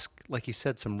 they'll ask, like you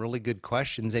said, some really good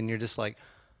questions, and you're just like,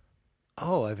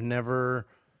 oh, I've never.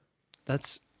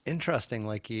 That's interesting.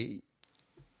 Like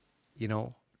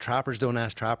trappers don't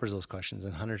ask trappers those questions,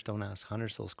 and hunters don't ask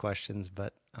hunters those questions.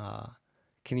 But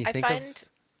can you I think of? find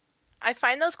I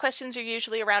find those questions are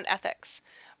usually around ethics,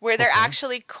 where they're Okay,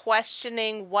 actually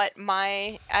questioning what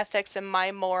my ethics and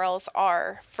my morals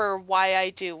are for why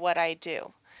I do what I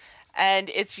do.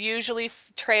 And it's usually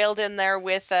trailed in there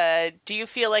with a "do you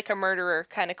feel like a murderer"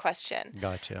 kind of question.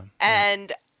 gotcha. Yeah.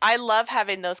 And I love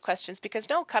having those questions because,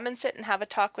 no, come and sit and have a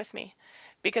talk with me.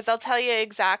 Because I'll tell you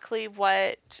exactly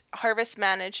what harvest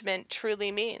management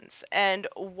truly means. And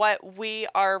what we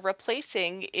are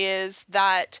replacing is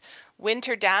that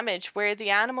winter damage where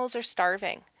the animals are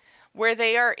starving, where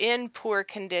they are in poor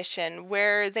condition,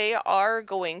 where they are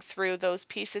going through those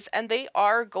pieces, and they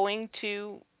are going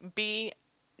to be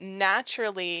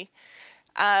naturally,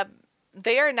 uh,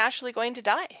 they are naturally going to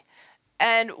die.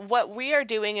 And what we are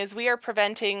doing is we are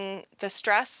preventing the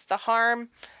stress, the harm,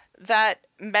 that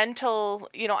mental,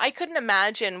 I couldn't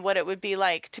imagine what it would be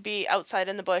like to be outside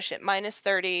in the bush at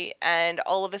 -30 and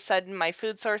all of a sudden my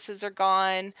food sources are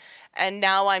gone and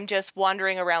now I'm just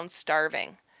wandering around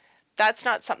starving. That's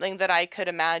not something that I could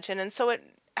imagine. And so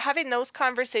having those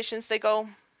conversations, they go,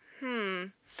 hmm,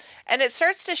 and it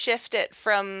starts to shift it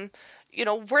from,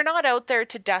 we're not out there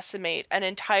to decimate an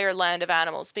entire land of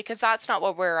animals because that's not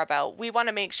what we're about. We want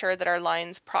to make sure that our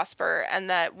lines prosper and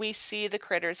that we see the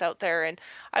critters out there. And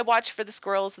I watch for the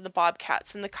squirrels and the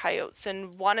bobcats and the coyotes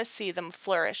and want to see them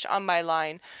flourish on my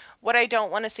line. What I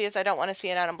don't want to see is I don't want to see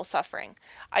an animal suffering.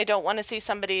 I don't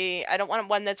want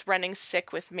one that's running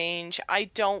sick with mange. I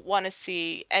don't want to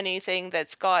see anything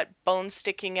that's got bones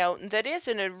sticking out and that is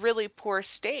in a really poor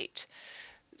state.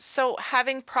 So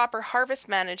having proper harvest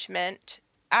management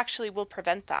actually will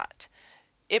prevent that.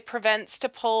 It prevents to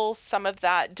pull some of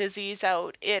that disease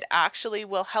out. It actually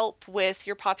will help with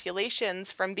your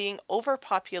populations from being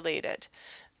overpopulated.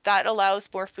 That allows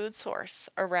more food source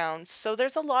around. So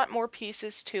there's a lot more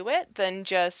pieces to it than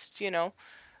just,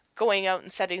 going out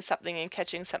and setting something and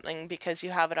catching something because you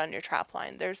have it on your trap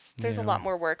line. There's a Yeah. lot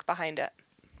more work behind it.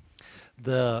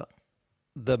 The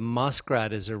the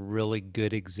muskrat is a really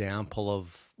good example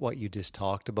of what you just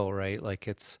talked about, right? Like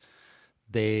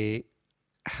they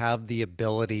have the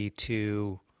ability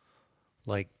to,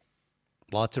 like,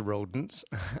 lots of rodents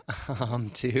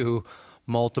to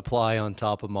multiply on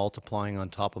top of multiplying on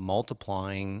top of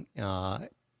multiplying. The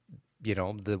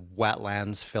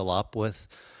wetlands fill up with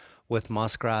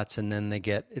muskrats, and then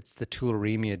it's the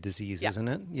tularemia disease, Yeah. isn't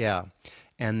it? Yeah.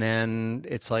 And then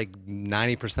it's like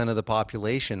 90% of the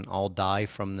population all die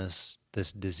from this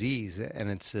disease,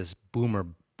 and it's this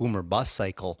boomer bust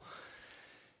cycle.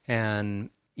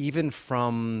 And even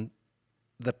from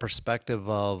the perspective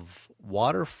of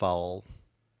waterfowl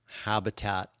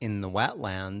habitat in the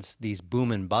wetlands, these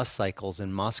boom and bust cycles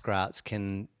in muskrats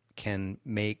can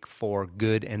make for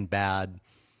good and bad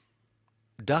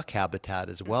duck habitat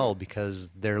as well, because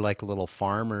they're like little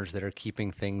farmers that are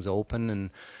keeping things open, and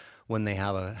when they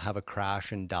have a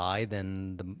crash and die,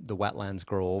 then the wetlands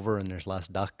grow over and there's less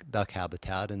duck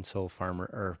habitat, and so farmer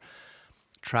or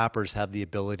trappers have the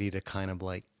ability to kind of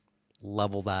like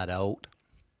level that out.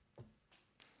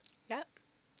 Yeah.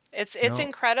 It's No,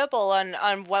 incredible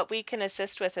on what we can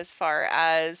assist with as far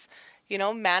as,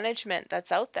 management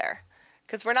that's out there.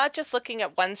 Because we're not just looking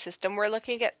at one system, we're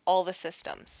looking at all the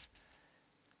systems.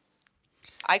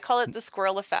 I call it the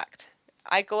squirrel effect.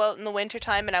 I go out in the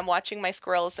wintertime and I'm watching my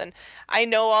squirrels, and I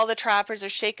know all the trappers are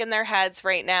shaking their heads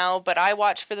right now, but I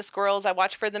watch for the squirrels, I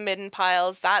watch for the midden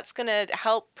piles. That's going to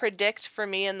help predict for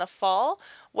me in the fall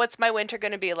what's my winter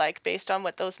going to be like based on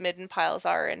what those midden piles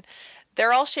are. And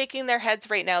they're all shaking their heads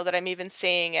right now that I'm even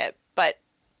saying it, but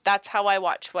that's how I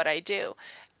watch what I do.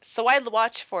 So I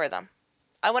watch for them.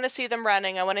 I want to see them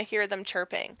running, I want to hear them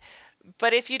chirping.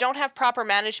 But if you don't have proper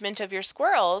management of your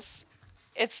squirrels,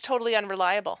 it's totally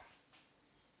unreliable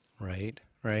right,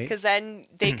 right. because then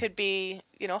they could be,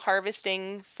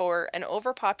 harvesting for an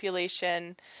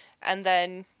overpopulation and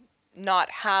then not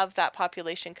have that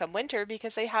population come winter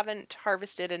because they haven't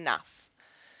harvested enough.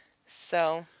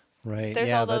 So Right. there's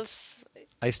Yeah, all that's those.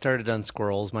 I started on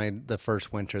squirrels the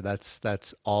first winter.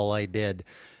 That's all I did.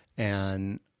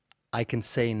 And I can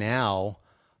say now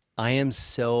I am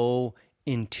so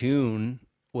in tune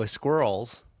with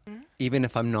squirrels Mhm. even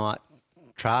if I'm not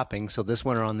trapping. So this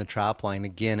winter on the trap line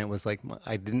again, it was like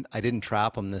I didn't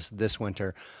trap them this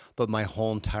winter, but my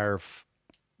whole entire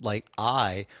like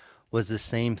eye was the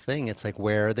same thing. It's like,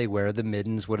 where are they? Where are the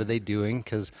middens? What are they doing?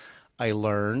 Because I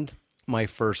learned my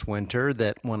first winter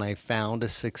that when I found a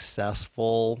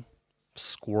successful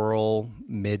squirrel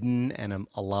midden and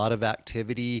a lot of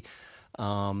activity,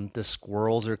 the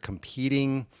squirrels are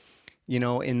competing,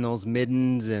 in those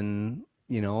middens, and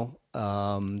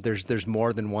there's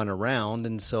more than one around,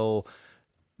 and so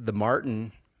the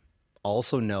marten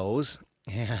also knows.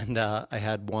 And I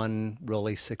had one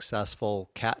really successful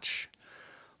catch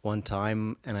one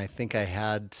time, and I think I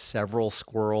had several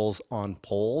squirrels on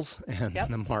poles, and Yep.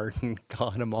 the marten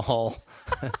got them all.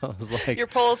 I was like, Your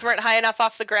poles weren't high enough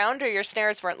off the ground, or your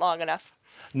snares weren't long enough.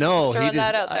 no, Just he throwing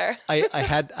that just, out there.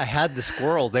 I had the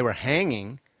squirrel. They were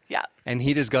hanging, Yeah. and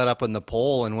he just got up on the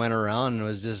pole and went around and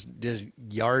was just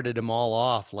yarded them all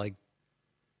off, like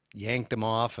yanked them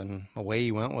off, and away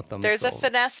he went with them. There's a So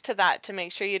finesse to that to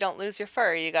make sure you don't lose your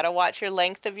fur. You got to watch your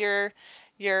length of your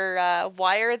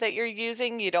wire that you're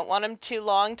using. You don't want them too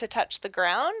long to touch the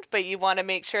ground, but you want to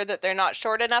make sure that they're not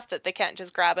short enough that they can't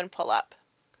just grab and pull up.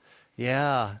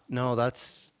 yeah, no,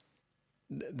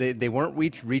 they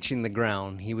weren't reaching the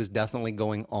ground. He was definitely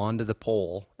going onto the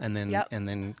pole and then Yep.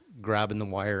 grabbing the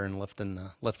wire and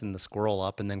lifting the squirrel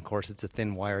up. And then of course it's a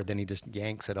thin wire. Then he just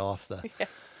yanks it off Yeah.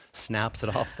 snaps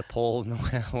it off the pole, and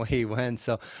away he went.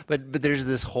 So, but there's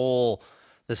this whole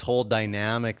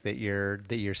dynamic that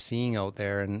you're seeing out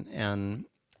there, and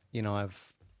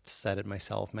I've said it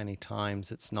myself many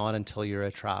times. It's not until you're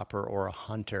a trapper or a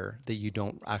hunter that you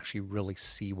don't actually really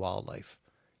see wildlife.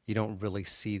 You don't really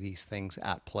see these things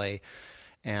at play,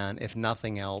 and if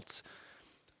nothing else,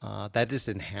 that just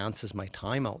enhances my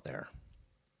time out there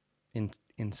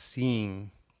in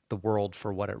seeing the world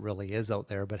for what it really is out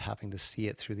there, but having to see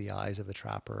it through the eyes of a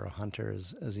trapper or a hunter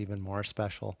is even more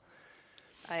special.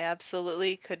 I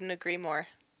absolutely couldn't agree more.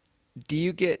 Do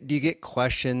you get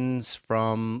questions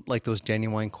from, like, those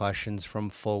genuine questions from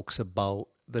folks about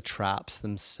the traps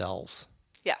themselves?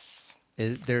 Yes.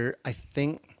 Is there, I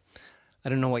think, I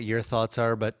don't know what your thoughts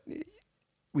are, but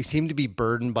we seem to be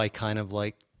burdened by kind of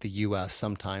like the US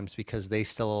sometimes, because they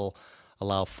still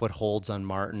allow footholds on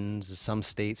martens. Some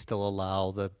states still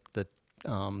allow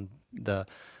um, the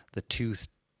tooth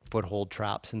foothold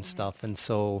traps and stuff. And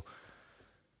so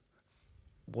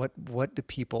what do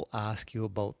people ask you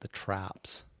about the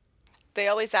traps? They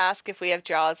always ask if we have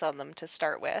jaws on them to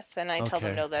start with, and I tell them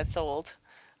Okay. no, that's old.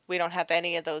 We don't have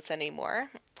any of those anymore.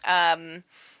 Um,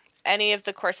 any of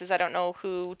the courses, I don't know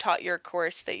who taught your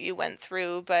course that you went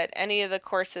through, but any of the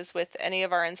courses with any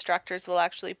of our instructors will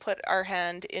actually put our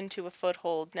hand into a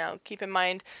foothold. Now, keep in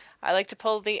mind, I like to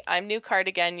pull the I'm new card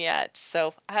again yet,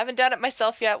 so I haven't done it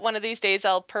myself yet. One of these days,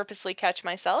 I'll purposely catch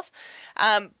myself.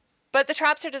 Um, but the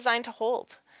traps are designed to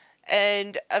hold,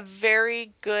 and a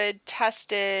very good,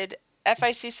 tested,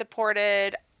 FIC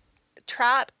supported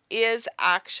trap is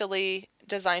actually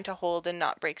designed to hold and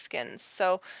not break skins.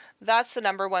 So that's the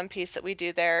number one piece that we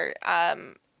do there.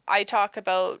 I talk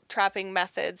about trapping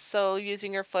methods, so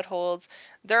using your footholds.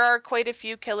 There are quite a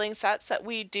few killing sets that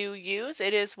we do use.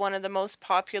 It is one of the most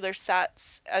popular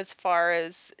sets as far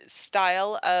as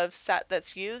style of set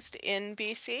that's used in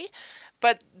BC.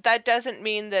 But that doesn't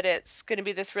mean that it's going to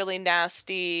be this really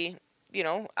nasty,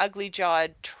 ugly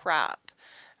jawed trap.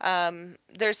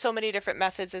 There's so many different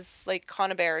methods, as like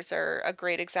conibears are a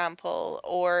great example,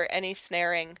 or any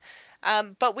snaring.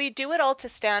 But we do it all to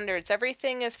standards.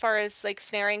 Everything as far as like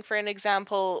snaring, for an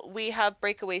example, we have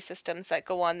breakaway systems that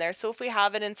go on there. So if we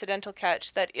have an incidental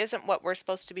catch that isn't what we're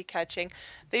supposed to be catching,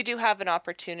 they do have an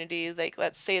opportunity. Like,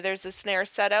 let's say there's a snare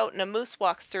set out and a moose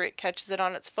walks through it, catches it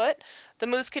on its foot. The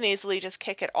moose can easily just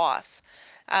kick it off.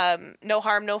 No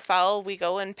harm, no foul. We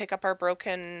go and pick up our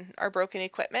broken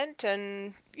equipment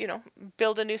and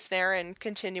build a new snare and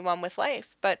continue on with life.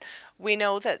 But we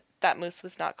know that that moose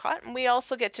was not caught, and we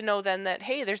also get to know then that,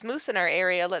 hey, there's moose in our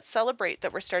area. Let's celebrate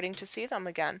that we're starting to see them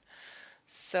again.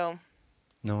 So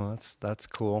No, that's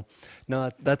cool.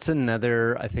 No, that's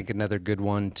I think another good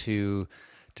one to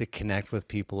connect with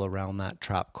people around that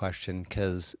trap question,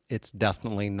 because it's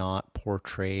definitely not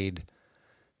portrayed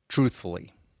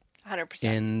truthfully 100%.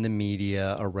 in the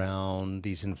media around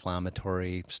these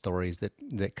inflammatory stories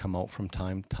that come out from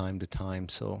time to time.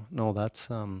 So no, that's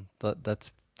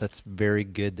that's very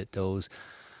good that those,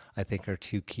 I think, are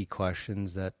two key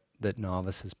questions that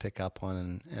novices pick up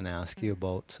on and ask you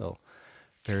about. So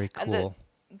very And cool.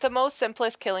 the most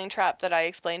simplest killing trap that I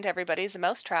explain to everybody is a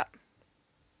mouse trap.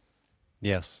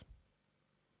 Yes.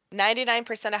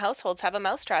 99% of households have a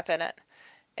mouse trap in it.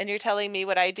 And you're telling me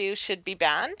what I do should be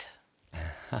banned?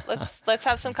 Let's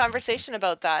have some conversation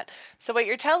about that. So what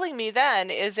you're telling me then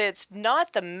is it's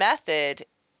not the method,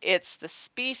 it's the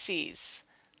species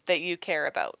that you care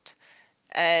about.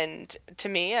 And to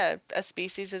me, a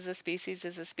species is a species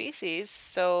is a species.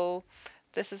 So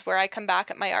this is where I come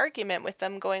back at my argument with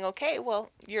them going, okay,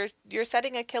 well, you're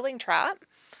setting a killing trap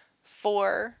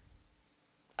for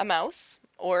a mouse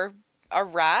or a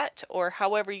rat or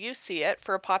however you see it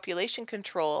for a population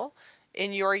control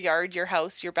in your yard, your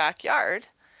house, your backyard.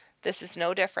 This is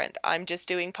no different. I'm just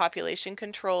doing population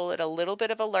control at a little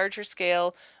bit of a larger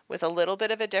scale with a little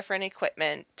bit of a different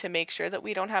equipment to make sure that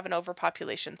we don't have an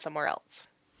overpopulation somewhere else.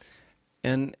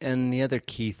 And the other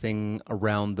key thing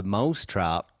around the mouse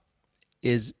trap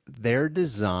is they're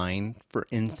designed for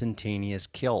instantaneous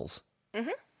kills. Mm-hmm.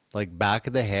 Like back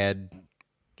of the head,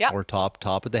 Yep. or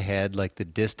top of the head, like the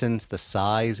distance, the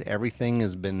size, everything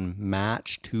has been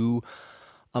matched to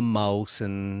a mouse,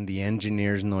 and the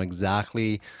engineers know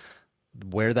exactly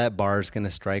where that bar is going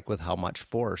to strike with how much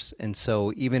force. And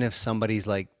so even if somebody's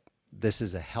like, this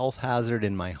is a health hazard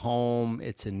in my home,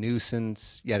 it's a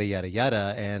nuisance, yada yada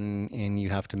yada, and you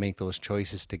have to make those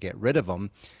choices to get rid of them,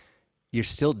 you're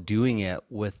still doing it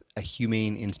with a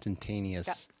humane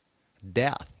instantaneous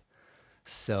death.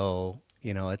 So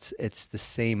it's the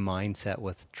same mindset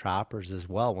with trappers as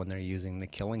well when they're using the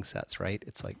killing sets, right?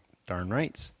 It's like, darn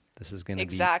rights, this is going to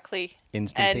Exactly. be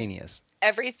instantaneous.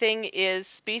 Everything is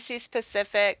species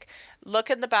specific.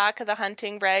 Look in the back of the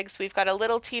hunting regs. We've got a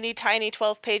little teeny tiny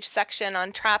 12-page section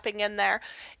on trapping in there.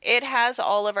 It has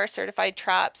all of our certified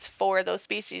traps for those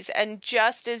species. And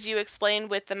just as you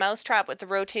explained with the mouse trap, with the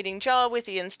rotating jaw, with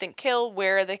the instant kill,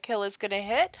 where the kill is going to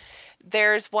hit,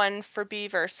 there's one for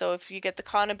beaver. So if you get the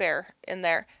conibear in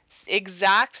there,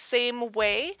 exact same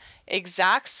way,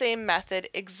 exact same method,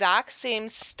 exact same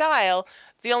style.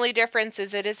 The only difference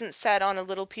is it isn't set on a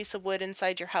little piece of wood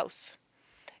inside your house.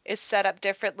 It's set up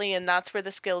differently, and that's where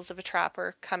the skills of a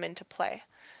trapper come into play.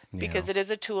 Because it is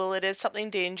a tool, it is something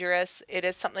dangerous, it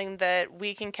is something that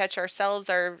we can catch ourselves,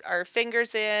 our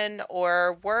fingers in,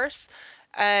 or worse.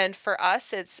 And for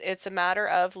us, it's a matter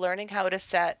of learning how to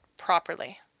set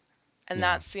properly. And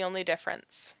that's the only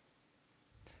difference.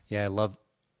 Yeah,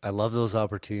 I love those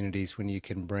opportunities when you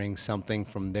can bring something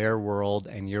from their world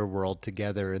and your world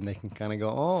together, and they can kind of go,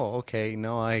 oh, okay,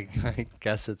 no, I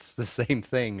guess it's the same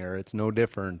thing, or it's no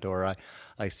different, or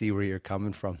I see where you're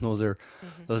coming from. Those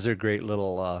are great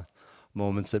little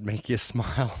moments that make you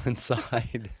smile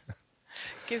inside.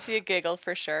 Gives you a giggle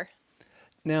for sure.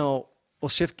 Now, we'll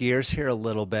shift gears here a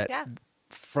little bit. Yeah.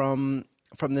 From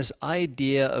this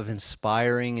idea of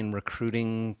inspiring and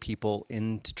recruiting people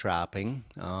into trapping,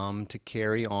 to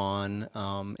carry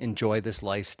on, enjoy this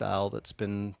lifestyle that's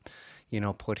been,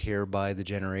 put here by the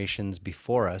generations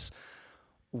before us.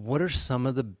 What are some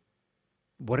of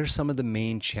the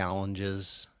main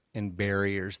challenges and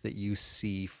barriers that you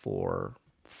see for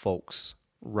folks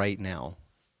right now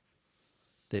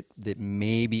that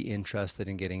may be interested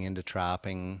in getting into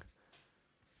trapping?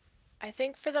 I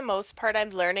think for the most part,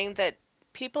 I'm learning that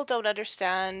people don't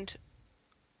understand,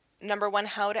 number one,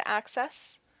 how to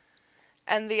access.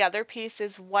 And the other piece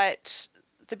is what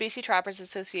the BC Trappers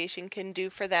Association can do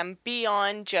for them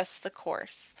beyond just the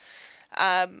course.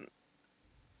 A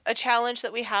challenge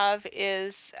that we have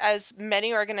is, as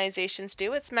many organizations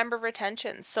do, it's member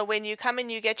retention. So when you come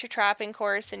and you get your trapping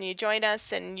course and you join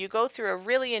us and you go through a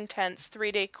really intense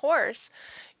 3-day course,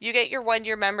 you get your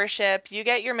 1-year membership, you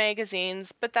get your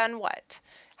magazines, but then what?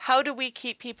 How do we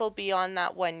keep people beyond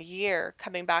that 1 year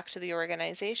coming back to the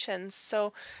organization?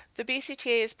 So the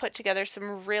BCTA has put together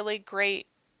some really great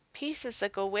pieces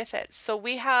that go with it. So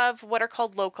we have what are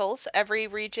called locals. Every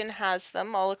region has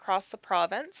them all across the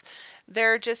province.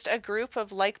 They're just a group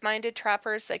of like-minded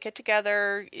trappers that get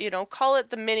together, call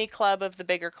it the mini club of the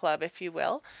bigger club, if you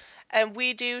will. And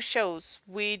we do shows.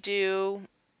 We do,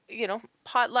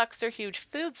 potlucks are huge.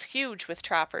 Food's huge with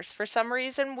trappers. For some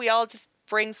reason, we all just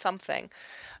bring something.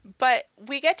 But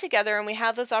we get together and we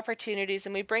have those opportunities,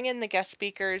 and we bring in the guest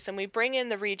speakers, and we bring in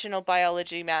the regional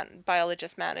biologist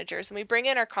managers, and we bring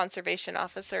in our conservation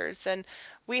officers, and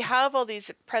we have all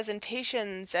these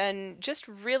presentations and just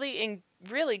really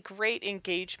great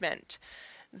engagement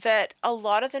that a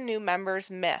lot of the new members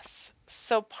miss.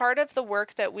 So part of the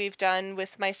work that we've done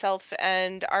with myself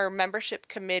and our membership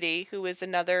committee, who is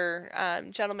another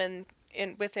gentleman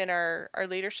within our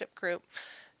leadership group,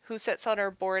 who sits on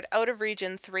our board out of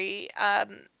Region 3,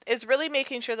 is really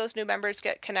making sure those new members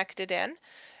get connected in,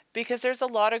 because there's a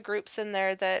lot of groups in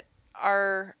there that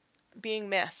are being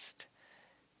missed.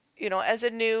 As a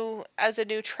new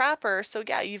trapper, so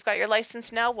yeah, you've got your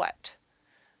license, now what?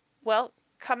 Well,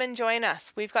 come and join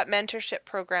us. We've got mentorship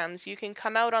programs. You can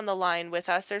come out on the line with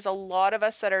us. There's a lot of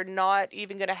us that are not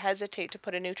even going to hesitate to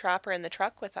put a new trapper in the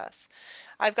truck with us.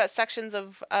 I've got sections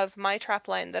of my trap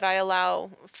line that I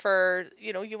allow for,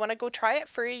 you want to go try it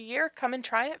for a year, come and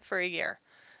try it for a year.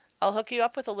 I'll hook you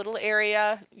up with a little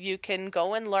area. You can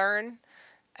go and learn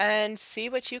and see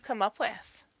what you come up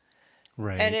with.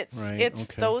 And Right, right, it's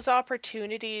okay. those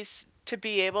opportunities to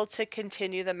be able to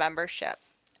continue the membership.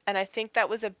 And I think that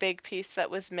was a big piece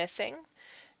that was missing,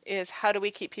 is how do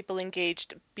we keep people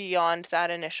engaged beyond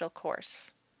that initial course?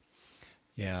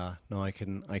 Yeah, no, I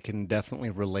can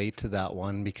definitely relate to that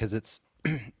one because it's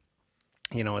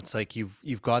it's like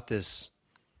you've got this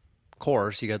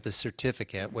course, you got this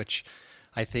certificate, which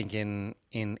I think in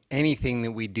anything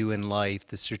that we do in life,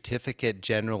 the certificate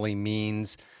generally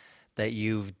means that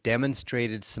you've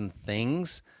demonstrated some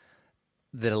things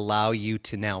that allow you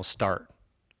to now start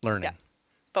Yeah. learning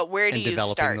But where do and you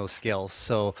developing start? those skills.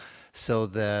 So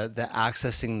the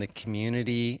accessing the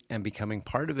community and becoming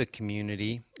part of a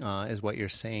community is what you're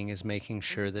saying, is making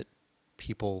sure that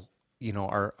people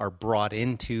are brought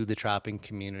into the trapping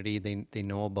community. They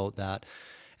know about that,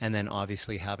 and then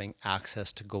obviously having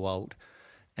access to go out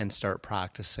and start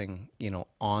practicing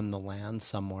on the land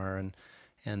somewhere,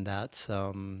 and that's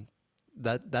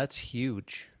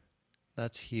huge.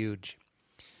 That's huge.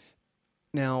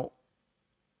 Now,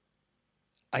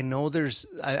 I know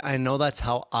that's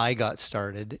how I got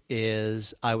started.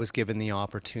 Is I was given the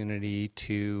opportunity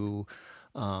to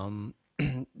um,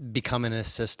 become an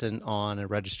assistant on a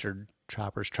registered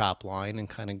trapper's trap line and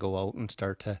kind of go out and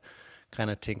start to kind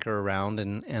of tinker around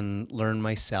and learn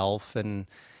myself, and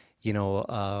you know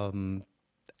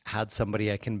had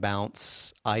somebody I can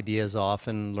bounce ideas off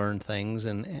and learn things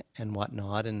and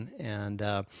whatnot, and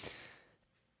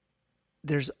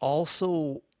there's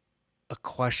also a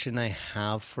question I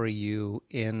have for you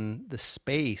in the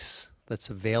space that's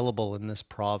available in this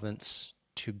province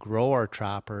to grow our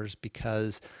trappers,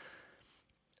 because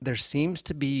there seems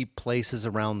to be places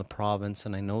around the province,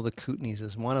 and I know the Kootenays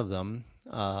is one of them,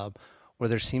 where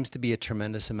there seems to be a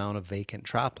tremendous amount of vacant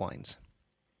trap lines.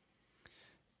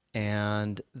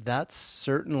 And that's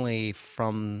certainly,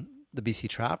 from the BC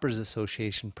Trappers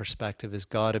Association perspective, has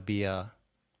got to be a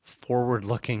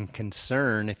forward-looking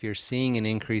concern. If you're seeing an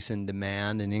increase in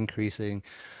demand and increasing,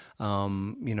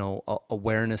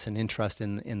 awareness and interest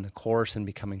in the course and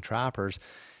becoming trappers,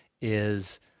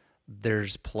 is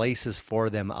there's places for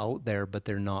them out there, but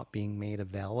they're not being made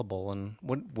available. And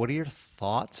what are your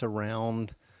thoughts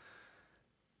around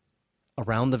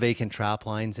the vacant trap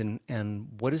lines, and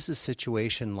what is the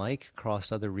situation like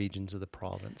across other regions of the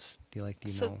province? Do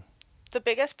you So know? the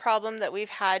biggest problem that we've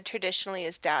had traditionally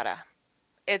is data.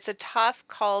 It's a tough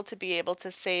call to be able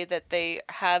to say that they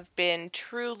have been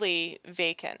truly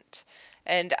vacant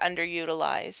and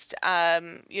underutilized.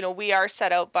 We are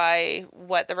set out by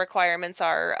what the requirements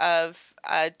are of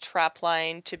a trap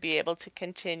line to be able to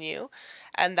continue,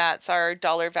 and that's our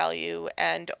dollar value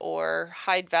and or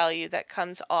hide value that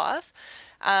comes off.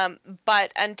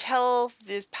 But until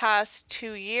the past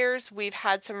 2 years, we've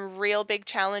had some real big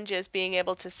challenges being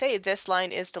able to say this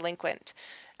line is delinquent.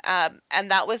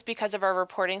 And that was because of our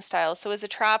reporting style. So as a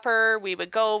trapper, we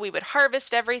would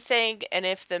harvest everything, and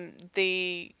if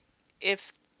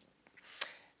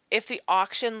if the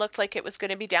auction looked like it was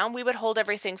going to be down, we would hold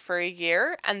everything for a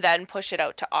year and then push it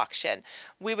out to auction.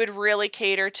 We would really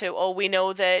cater to, oh, we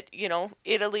know that,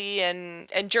 Italy and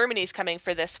Germany's coming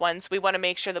for this one, so we want to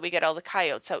make sure that we get all the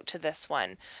coyotes out to this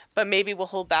one, but maybe we'll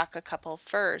hold back a couple of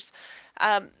furs.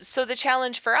 So the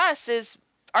challenge for us is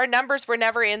our numbers were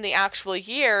never in the actual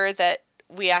year that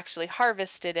we actually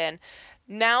harvested in.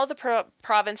 Now the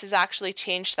province has actually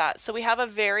changed that. So we have a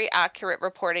very accurate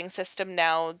reporting system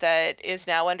now that is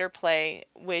now under play,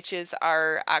 which is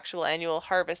our actual annual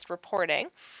harvest reporting.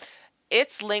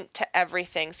 It's linked to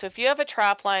everything. So if you have a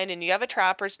trap line and you have a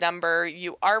trapper's number,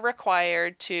 you are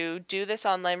required to do this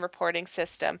online reporting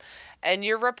system. And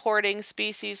you're reporting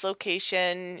species,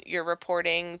 location, you're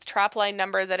reporting trap line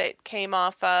number that it came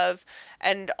off of,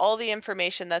 and all the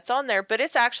information that's on there. But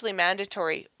it's actually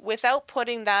mandatory. Without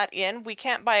putting that in, we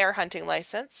can't buy our hunting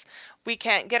license. We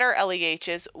can't get our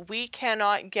LEHs. We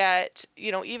cannot get,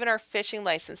 even our fishing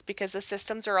license, because the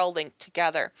systems are all linked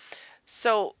together.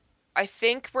 So I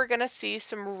think we're going to see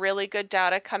some really good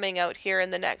data coming out here in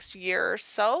the next year or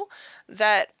so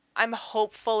that I'm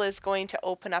hopeful is going to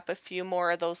open up a few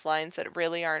more of those lines that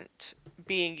really aren't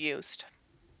being used.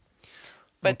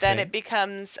 But then Okay. it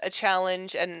becomes a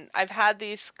challenge, and I've had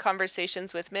these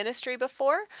conversations with ministry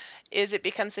before, is it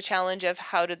becomes the challenge of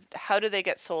how do they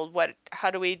get sold? How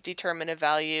do we determine a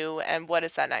value, and what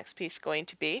is that next piece going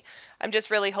to be? I'm just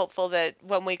really hopeful that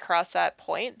when we cross that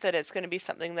point, that it's going to be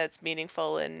something that's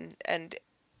meaningful and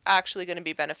actually going to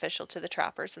be beneficial to the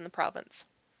trappers in the province.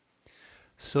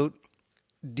 So,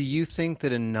 do you think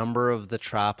that a number of the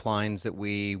trap lines that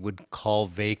we would call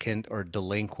vacant or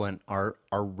delinquent are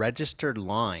registered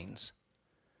lines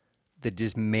that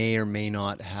just may or may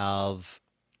not have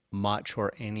much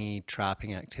or any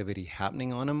trapping activity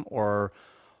happening on them? Or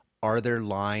are there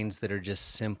lines that are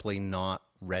just simply not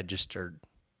registered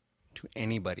to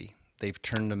anybody? They've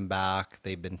turned them back,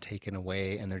 they've been taken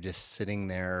away, and they're just sitting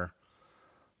there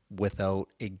without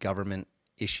a government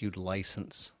issued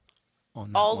license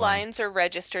on that All line. lines are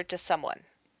registered to someone.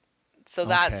 So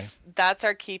Okay. that's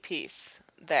our key piece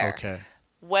there. Okay.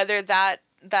 Whether that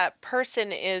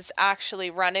person is actually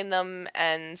running them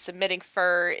and submitting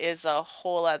fur is a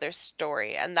whole other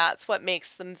story, and that's what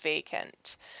makes them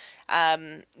vacant.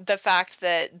 The fact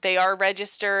that they are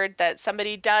registered, that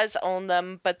somebody does own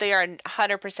them, but they are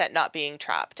 100% not being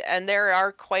trapped. And there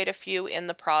are quite a few in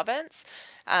the province.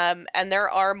 And there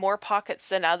are more pockets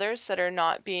than others that are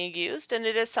not being used. And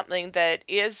it is something that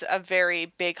is a very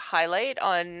big highlight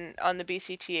on the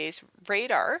BCTA's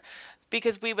radar,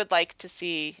 because we would like to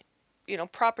see,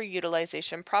 proper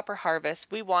utilization, proper harvest.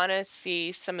 We want to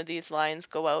see some of these lines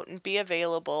go out and be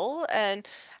available and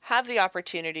have the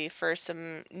opportunity for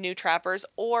some new trappers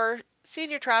or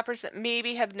senior trappers that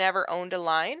maybe have never owned a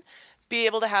line be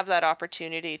able to have that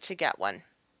opportunity to get one.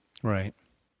 Right.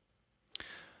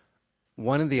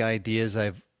 One of the ideas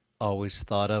I've always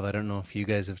thought of, I don't know if you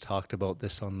guys have talked about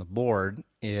this on the board,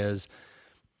 is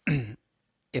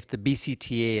if the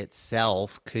BCTA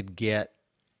itself could get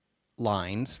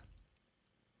lines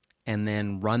and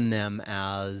then run them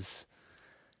as,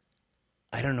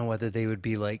 I don't know whether they would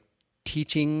be like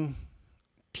teaching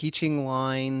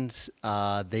lines.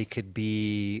 They could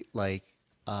be like,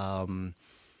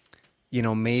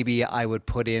 maybe I would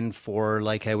put in for,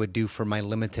 like I would do for my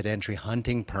limited entry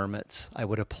hunting permits. I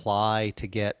would apply to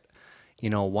get,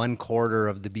 1/4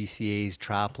 of the BCA's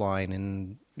trap line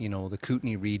in, the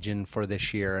Kootenay region for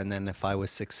this year. And then if I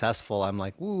was successful, I'm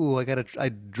like, ooh, I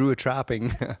drew a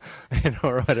trapping,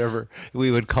 or whatever we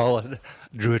would call it,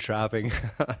 drew a trapping.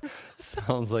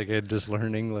 Sounds like I just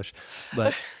learned English,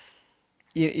 but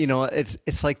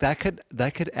it's like that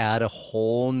could add a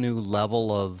whole new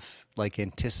level of like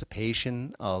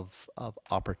anticipation of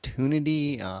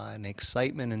opportunity and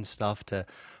excitement and stuff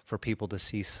for people to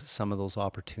see some of those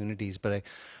opportunities. But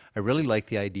I really like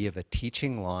the idea of a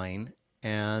teaching line,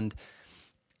 and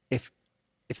if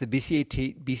the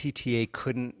BCTA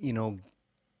couldn't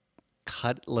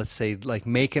cut, let's say, like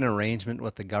make an arrangement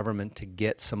with the government to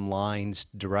get some lines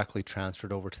directly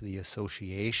transferred over to the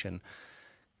association,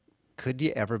 could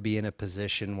you ever be in a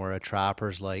position where a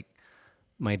trapper's like,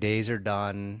 my days are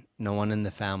done, no one in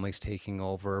the family's taking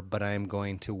over, but I'm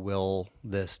going to will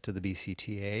this to the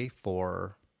BCTA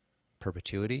for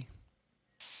perpetuity?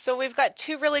 So we've got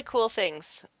two really cool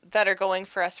things that are going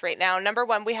for us right now. Number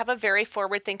one, we have a very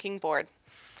forward-thinking board.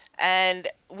 And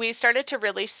we started to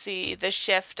really see the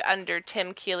shift under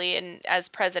Tim Keeley and as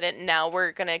president. Now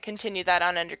we're going to continue that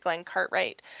on under Glenn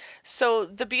Cartwright. So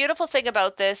the beautiful thing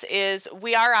about this is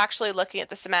we are actually looking at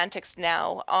the semantics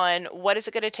now on what is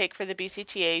it going to take for the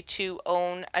BCTA to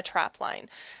own a trap line.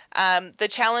 The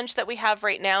challenge that we have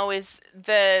right now is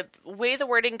the way the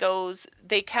wording goes,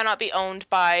 they cannot be owned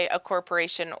by a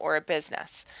corporation or a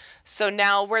business. So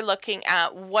now we're looking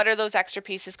at what are those extra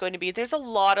pieces going to be. There's a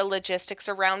lot of logistics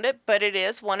around it, but it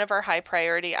is one of our high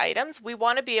priority items. We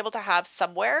want to be able to have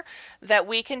somewhere that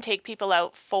we can take people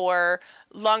out for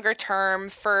longer term,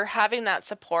 for having that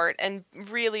support and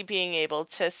really being able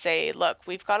to say, look,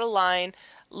 we've got a line.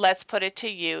 Let's put it to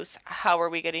use. How are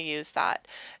we going to use that?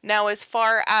 Now, as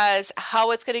far as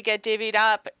how it's going to get divvied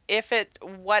up,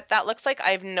 what that looks like,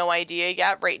 I have no idea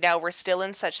yet. Right now, we're still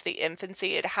in such the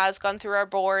infancy. It has gone through our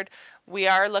board. We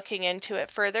are looking into it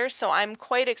further, so I'm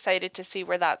quite excited to see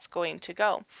where that's going to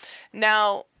go.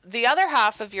 Now, the other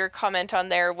half of your comment on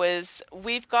there was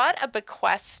we've got a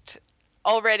bequest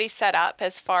already set up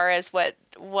as far as what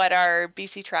our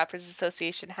BC Trappers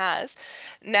Association has.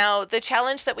 Now, the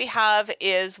challenge that we have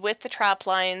is with the trap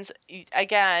lines,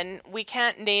 again, we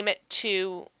can't name it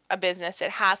to a business. It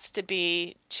has to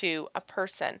be to a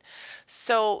person.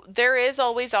 So there is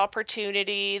always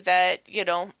opportunity that,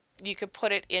 you could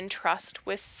put it in trust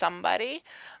with somebody,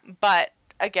 but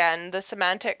again, the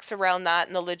semantics around that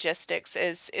and the logistics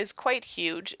is quite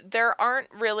huge. There aren't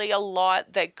really a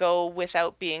lot that go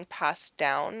without being passed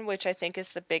down, which I think is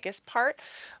the biggest part,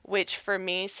 which for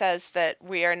me says that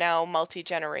we are now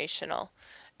multi-generational.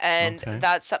 And Okay.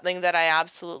 that's something that I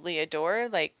absolutely adore.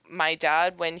 Like my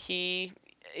dad, when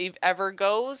ever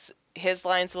goes, his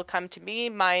lines will come to me,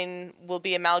 mine will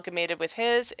be amalgamated with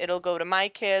his, it'll go to my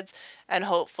kids, and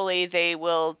hopefully they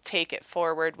will take it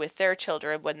forward with their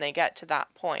children when they get to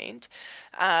that point.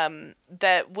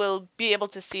 That will be able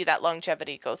to see that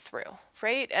longevity go through,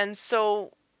 right? And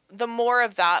so the more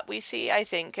of that we see, I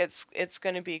think it's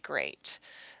going to be great.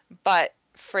 But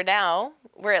for now,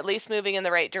 we're at least moving in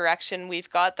the right direction. We've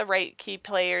got the right key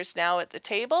players now at the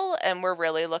table, and we're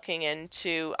really looking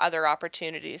into other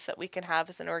opportunities that we can have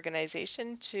as an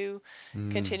organization to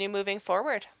Mm. continue moving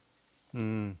forward.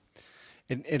 Mm.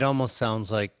 It almost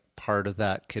sounds like part of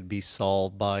that could be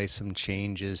solved by some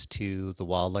changes to the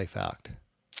Wildlife Act,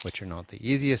 which are not the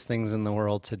easiest things in the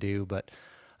world to do, but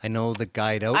I know the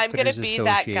Guide I'm going to Outfitters be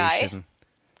that guy. Association.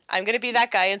 I'm going to be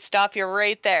that guy and stop you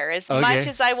right there. As much Okay.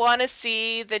 as I want to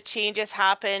see the changes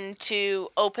happen to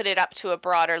open it up to a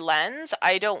broader lens,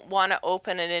 I don't want to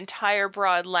open an entire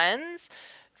broad lens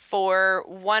for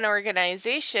one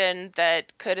organization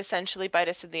that could essentially bite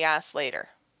us in the ass later.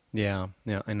 Yeah,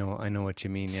 yeah, I know what you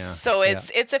mean. Yeah, So yeah,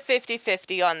 it's a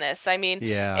 50-50 on this. I mean,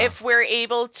 yeah, if we're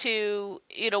able to,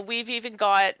 we've even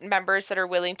got members that are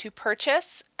willing to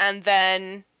purchase and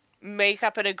then make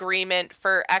up an agreement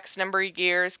for X number of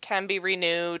years, can be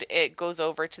renewed, it goes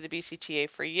over to the BCTA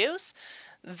for use.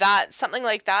 That something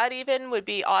like that even would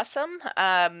be awesome.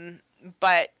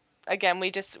 But again,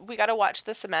 we got to watch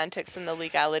the semantics and the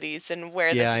legalities and where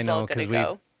yeah. this I is all know going to because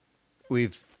go.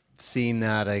 we've seen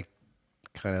that. I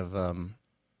kind of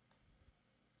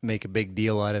make a big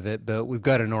deal out of it, but we've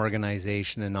got an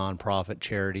organization, a nonprofit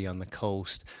charity on the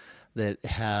coast that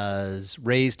has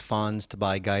raised funds to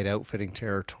buy guide outfitting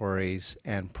territories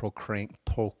and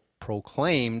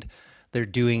proclaimed they're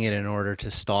doing it in order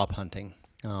to stop hunting,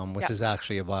 which Yeah. is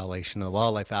actually a violation of the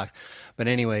Wildlife Act. But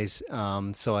anyways,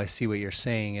 so I see what you're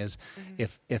saying is Hmm.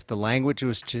 if the language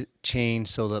was to change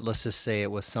so that, let's just say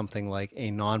it was something like a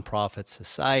nonprofit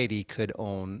society could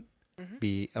Hmm.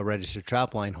 be a registered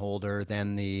trapline holder,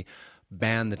 then the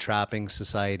ban the Trapping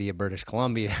Society of British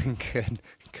Columbia could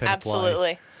apply.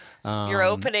 Absolutely. You're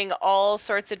Um, opening all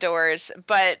sorts of doors,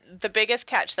 but the biggest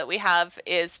catch that we have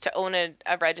is to own a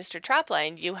registered trap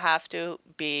line, you had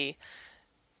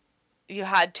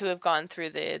to have gone through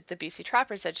the BC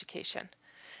Trappers education.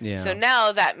 So yeah,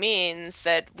 now that means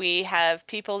that we have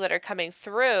people that are coming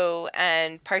through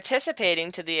and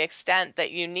participating to the extent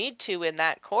that you need to in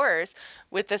that course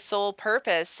with the sole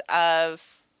purpose of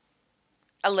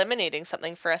eliminating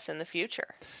something for us in the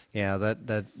future. yeah,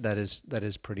 that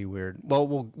is pretty weird. Well,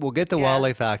 we'll get the Yeah.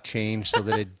 Wildlife Act changed so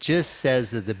that it just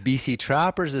says that the BC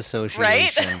Trappers Right?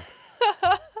 Association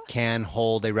can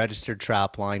hold a registered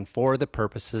trap line for the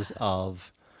purposes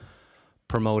of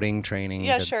promoting, training,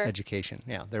 Yeah, the sure. education.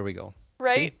 Yeah, there we go. See,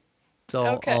 Right? it's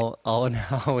Okay. all in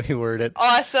how we word it.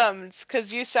 Awesome.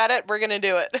 Because you said it, we're going to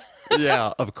do it.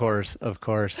 Yeah, of course, of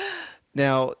course.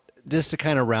 Now, just to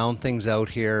kind of round things out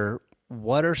here,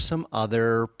 what are some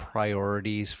other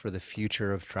priorities for the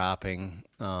future of trapping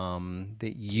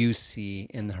that you see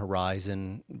in the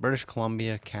horizon? British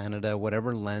Columbia, Canada,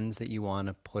 whatever lens that you want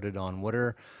to put it on. What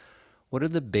are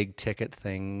the big ticket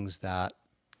things that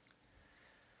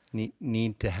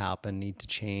need to happen, need to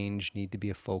change, need to be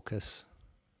a focus?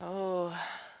 Oh,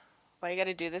 why you got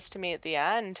to do this to me at the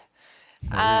end?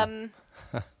 Oh, Um,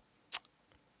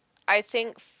 I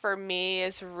think for me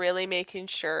is really making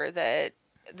sure that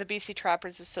the BC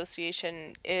Trappers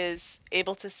Association is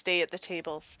able to stay at the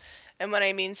tables. And when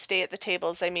I mean stay at the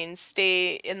tables, I mean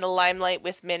stay in the limelight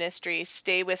with ministry,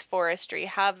 stay with forestry,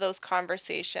 have those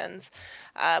conversations.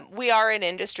 We are an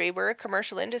industry, we're a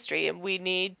commercial industry, and we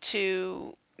need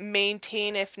to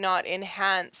maintain, if not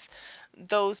enhance,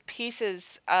 those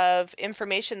pieces of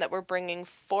information that we're bringing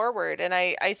forward. And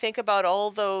I think about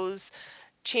all those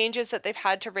changes that they've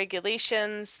had to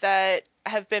regulations that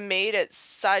have been made at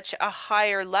such a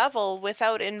higher level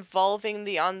without involving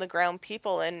the on the ground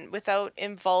people and without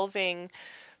involving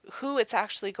who it's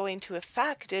actually going to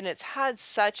affect. And it's had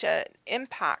such an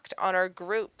impact on our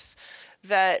groups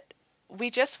that we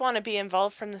just want to be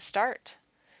involved from the start.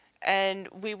 And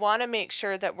we want to make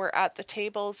sure that we're at the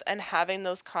tables and having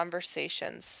those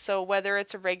conversations. So, whether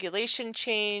it's a regulation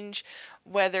change,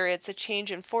 whether it's a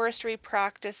change in forestry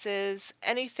practices,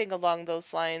 anything along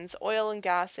those lines, oil and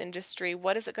gas industry,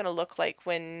 what is it going to look like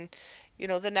when,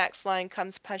 the next line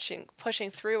comes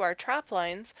pushing through our trap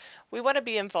lines, we want to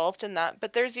be involved in that.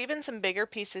 But there's even some bigger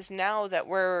pieces now that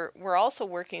we're also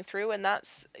working through, and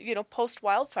that's, post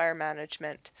wildfire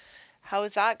management. How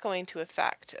is that going to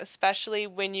affect, especially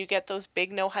when you get those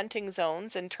big no hunting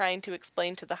zones and trying to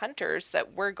explain to the hunters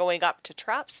that we're going up to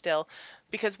trap still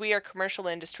because we are commercial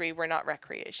industry, we're not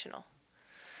recreational.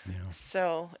 Yeah.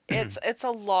 So it's a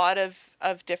lot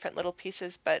of different little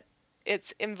pieces, but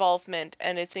it's involvement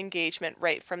and it's engagement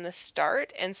right from the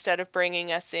start instead of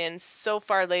bringing us in so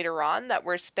far later on that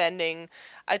we're spending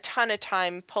a ton of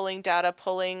time pulling data,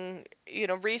 pulling,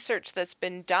 research that's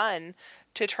been done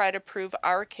to try to prove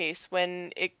our case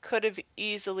when it could have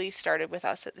easily started with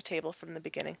us at the table from the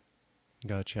beginning.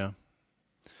 Gotcha.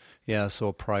 Yeah, so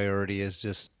a priority is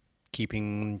just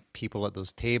keeping people at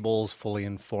those tables fully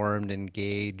informed,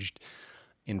 engaged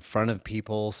in front of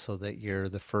people so that you're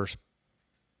the first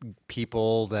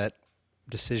people that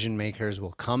decision makers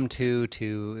will come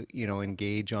to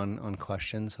engage on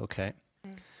questions. Okay.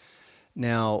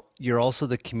 Now, you're also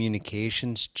the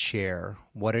communications chair.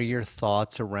 What are your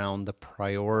thoughts around the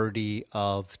priority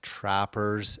of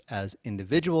trappers as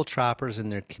individual trappers in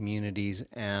their communities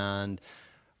and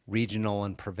regional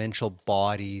and provincial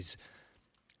bodies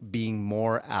being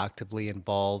more actively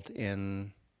involved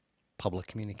in public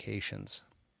communications?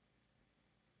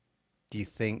 Do you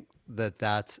think that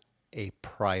that's a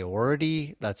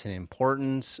priority, that's an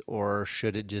importance, or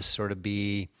should it just sort of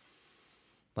be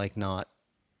like not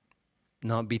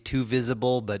be too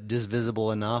visible, but just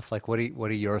visible enough? Like, what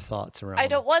are your thoughts around? I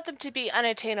don't want them to be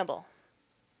unattainable.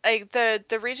 Like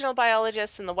the regional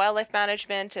biologists and the wildlife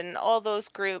management and all those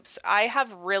groups, I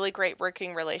have really great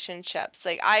working relationships.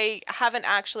 Like I haven't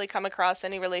actually come across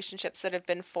any relationships that have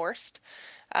been forced.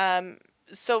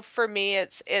 So for me,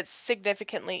 it's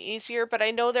significantly easier. But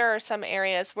I know there are some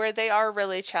areas where they are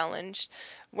really challenged,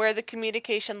 where the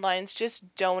communication lines just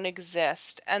don't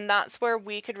exist, and that's where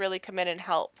we could really come in and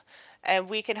help. And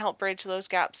we can help bridge those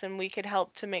gaps, and we can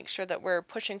help to make sure that we're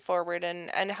pushing forward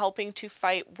and helping to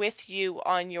fight with you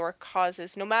on your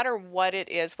causes, no matter what it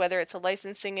is, whether it's a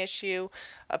licensing issue,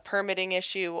 a permitting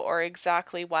issue, or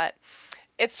exactly what.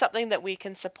 It's something that we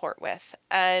can support with.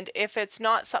 And if it's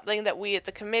not something that we at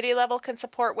the committee level can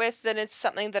support with, then it's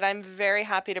something that I'm very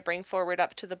happy to bring forward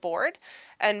up to the board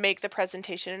and make the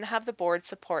presentation and have the board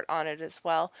support on it as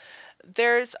well.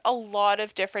 There's a lot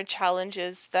of different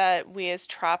challenges that we as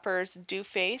trappers do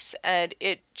face, and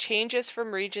it changes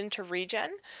from region to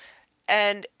region.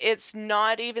 And it's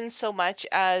not even so much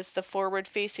as the forward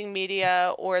facing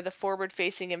media or the forward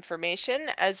facing information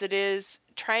as it is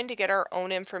trying to get our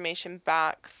own information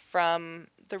back from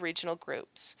the regional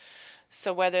groups.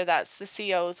 So whether that's the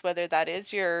COs, whether that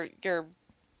is your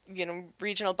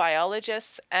regional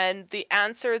biologists, and the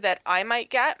answer that I might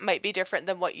get might be different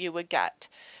than what you would get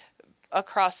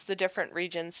across the different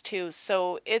regions too.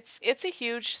 So it's a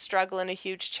huge struggle and a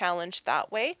huge challenge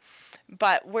that way,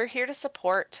 but we're here to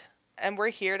support and we're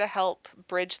here to help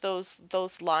bridge those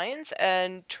lines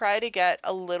and try to get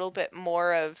a little bit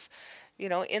more of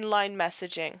inline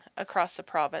messaging across the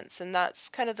province. And that's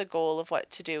kind of the goal of what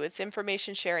to do. It's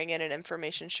information sharing in and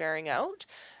information sharing out,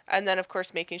 and then of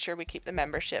course making sure we keep the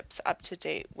memberships up to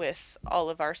date with all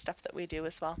of our stuff that we do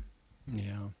as well.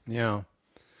 Yeah.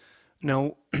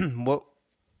 Now,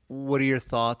 what are your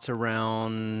thoughts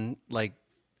around like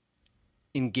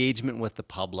engagement with the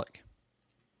public?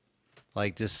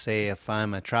 Like, just say if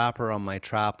I'm a trapper on my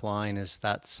trap line, is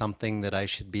that something that I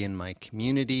should be in my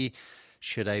community?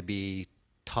 Should I be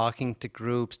talking to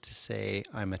groups to say,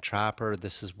 I'm a trapper,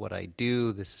 this is what I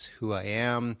do, this is who I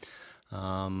am?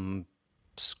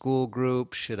 School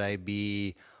group, should I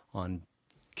be on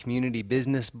community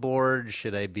business board?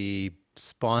 Should I be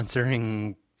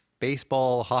sponsoring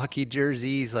baseball, hockey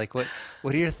jerseys? Like, what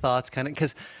are your thoughts? Kind of,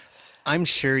 because I'm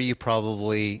sure you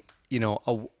probably,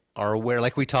 are aware,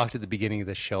 like we talked at the beginning of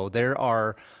the show, there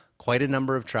are quite a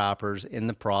number of trappers in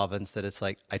the province that it's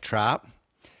like, I trap,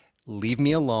 leave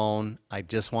me alone. I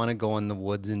just want to go in the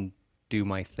woods and do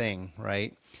my thing,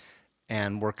 right?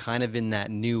 And we're kind of in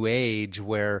that new age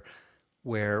where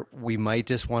we might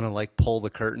just want to like pull the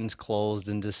curtains closed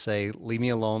and just say, leave me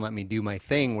alone, let me do my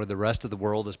thing, where the rest of the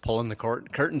world is pulling the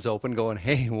curtains open going,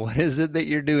 hey, what is it that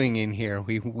you're doing in here?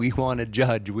 We want to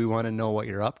judge. We want to know what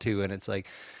you're up to. And it's like,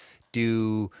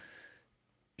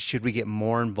 should we get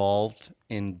more involved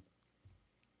in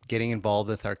getting involved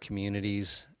with our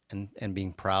communities and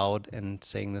being proud and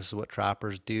saying this is what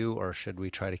trappers do, or should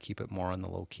we try to keep it more on the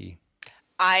low key?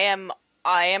 I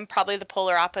am probably the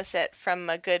polar opposite from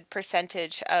a good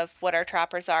percentage of what our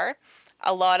trappers are.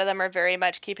 A lot of them are very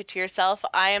much keep it to yourself.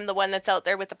 I am the one that's out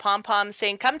there with the pom-pom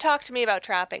saying, come talk to me about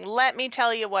trapping. Let me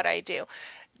tell you what I do.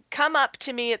 Come up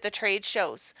to me at the trade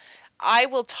shows. I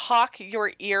will talk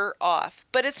your ear off.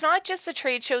 But it's not just the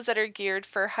trade shows that are geared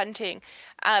for hunting.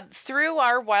 Through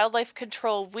our wildlife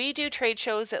control, we do trade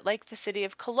shows at like the city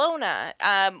of Kelowna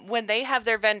when they have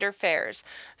their vendor fairs.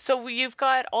 So you've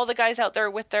got all the guys out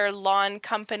there with their lawn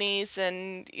companies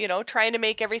and, trying to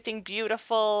make everything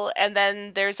beautiful. And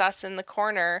then there's us in the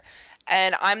corner.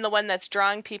 And I'm the one that's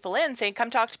drawing people in saying, come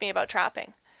talk to me about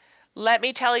trapping. Let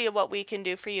me tell you what we can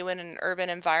do for you in an urban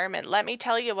environment. Let me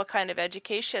tell you what kind of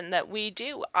education that we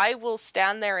do. I will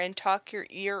stand there and talk your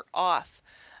ear off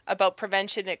about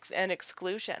prevention and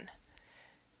exclusion.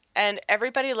 And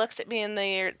everybody looks at me and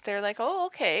they're like, oh,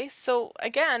 okay. So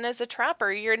again, as a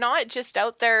trapper, you're not just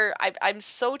out there. I'm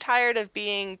so tired of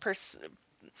being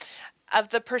of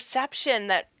the perception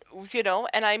that,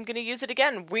 and I'm going to use it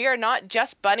again. We are not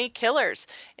just bunny killers.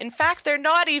 In fact, they're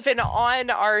not even on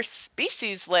our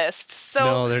species list. So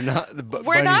No, they're not. we're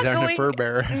Bunnies not aren't going, a fur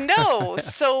bearer. no.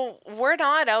 So we're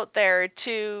not out there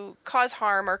to cause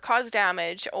harm or cause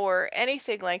damage or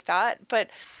anything like that.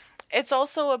 But it's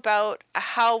also about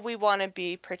how we want to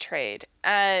be portrayed.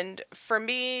 And for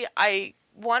me, I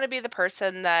want to be the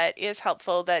person that is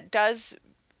helpful, that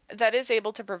is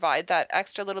able to provide that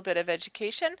extra little bit of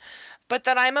education, but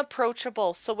that I'm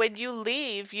approachable. So when you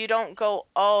leave, you don't go,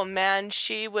 oh man,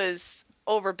 she was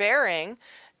overbearing.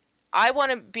 I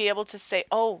want to be able to say,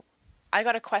 oh, I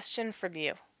got a question from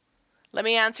you. Let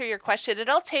me answer your question. And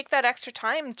I'll take that extra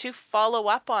time to follow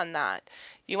up on that.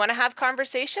 You want to have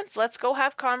conversations? Let's go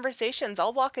have conversations.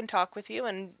 I'll walk and talk with you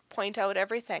and point out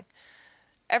everything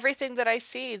that I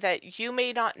see that you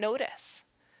may not notice.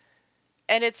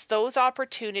 And it's those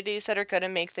opportunities that are going to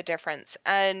make the difference.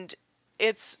 And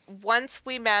it's once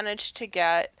we manage to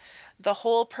get the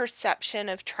whole perception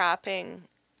of trapping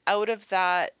out of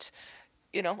that,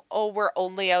 oh, we're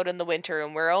only out in the winter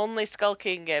and we're only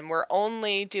skulking and we're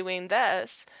only doing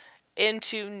this,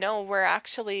 into no, we're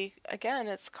actually, again,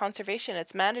 it's conservation,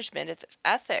 it's management, it's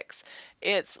ethics,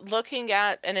 it's looking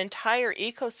at an entire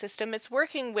ecosystem, it's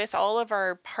working with all of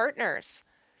our partners,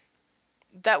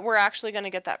 that we're actually going to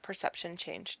get that perception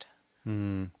changed.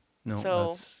 No,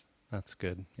 So that's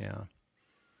good. Yeah.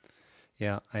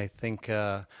 Yeah, I think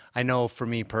I know for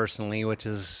me personally, which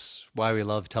is why we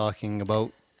love talking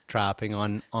about trapping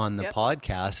on the Yep.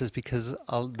 podcast, is because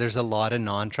there's a lot of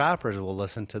non-trappers will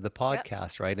listen to the Yep.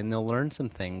 podcast, right? And they'll learn some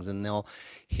things and they'll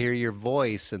hear your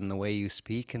voice and the way you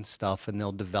speak and stuff, and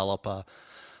they'll develop a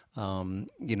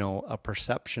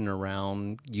perception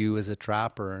around you as a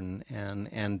trapper,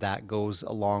 and that goes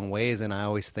a long ways. And I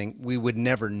always think we would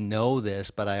never know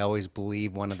this, but I always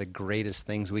believe one of the greatest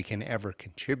things we can ever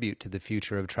contribute to the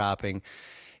future of trapping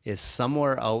is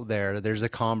somewhere out there's a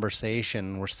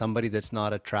conversation where somebody that's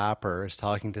not a trapper is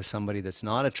talking to somebody that's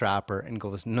not a trapper and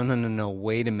goes, no,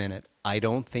 wait a minute. I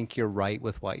don't think you're right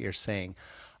with what you're saying.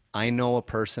 I know a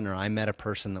person, or I met a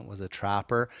person that was a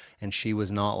trapper and she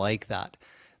was not like that.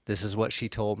 This is what she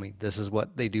told me. This is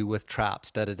what they do with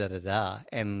traps, da da da da da.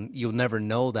 And you'll never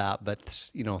know that, but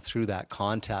through that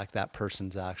contact, that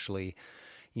person's actually,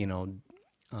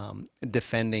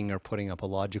 defending or putting up a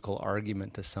logical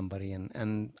argument to somebody,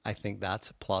 and I think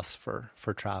that's a plus for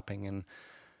trapping. And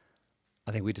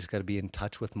I think we just got to be in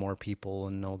touch with more people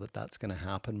and know that that's going to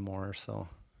happen more. So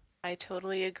I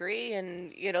totally agree.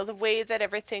 And, the way that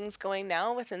everything's going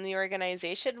now within the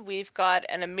organization, we've got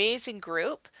an amazing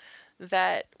group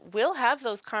that will have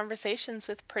those conversations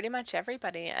with pretty much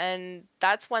everybody. And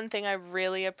that's one thing I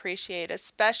really appreciate,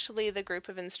 especially the group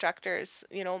of instructors,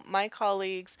 my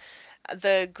colleagues,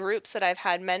 the groups that I've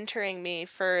had mentoring me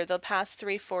for the past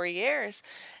 3-4 years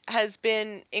has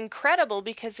been incredible,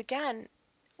 because again,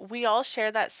 we all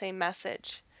share that same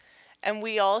message. And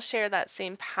we all share that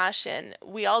same passion.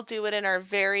 We all do it in our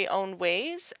very own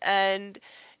ways. And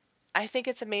I think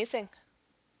it's amazing.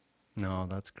 no,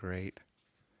 that's great.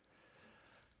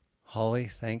 Holly,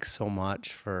 thanks so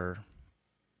much for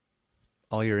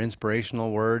all your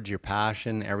inspirational words, your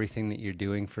passion, everything that you're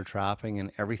doing for trapping,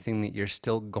 and everything that you're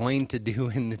still going to do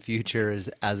in the future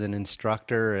as an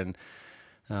instructor. And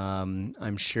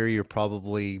I'm sure you're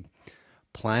probably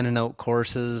planning out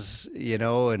courses,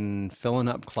 and filling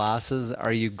up classes.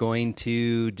 Are you going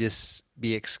to just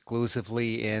be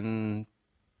exclusively in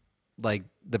like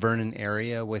the Vernon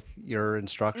area with your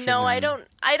instruction? No, I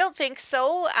don't think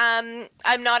so. I'm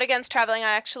not against traveling.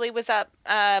 I actually was up,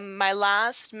 my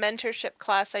last mentorship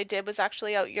class I did was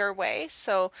actually out your way.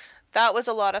 So that was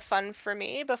a lot of fun for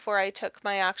me before I took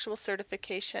my actual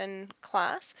certification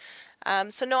class.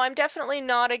 So no, I'm definitely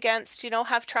not against,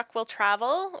 have truck will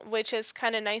travel, which is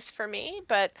kind of nice for me,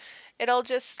 but it all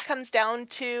just comes down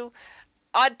to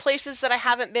odd places that I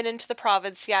haven't been into the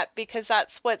province yet, because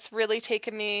that's what's really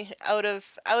taken me out of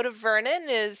Vernon,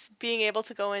 is being able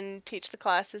to go and teach the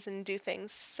classes and do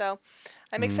things. So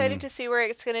I'm excited Mm. to see where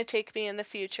it's going to take me in the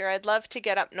future. I'd love to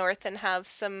get up north and have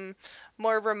some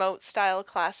more remote style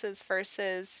classes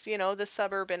versus, the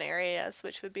suburban areas,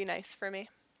 which would be nice for me.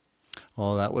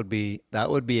 Oh, that would be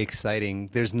exciting.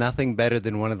 There's nothing better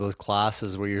than one of those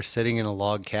classes where you're sitting in a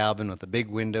log cabin with a big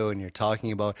window and you're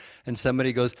talking about, and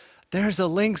somebody goes, "There's a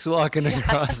lynx walking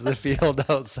across the field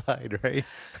outside," right?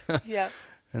 Yeah.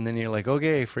 And then you're like,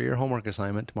 "Okay, for your homework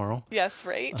assignment tomorrow." Yes,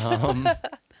 right. Um,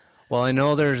 well, I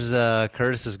know there's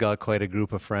Curtis has got quite a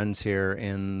group of friends here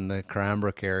in the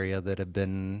Cranbrook area that have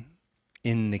been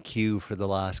in the queue for the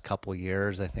last couple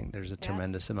years. I think there's a Yeah.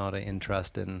 tremendous amount of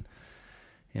interest in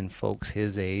folks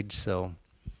his age. So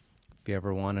if you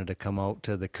ever wanted to come out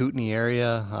to the Kootenay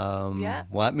area, Yeah.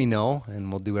 let me know,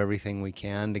 and we'll do everything we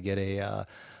can to get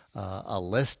a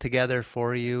list together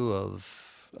for you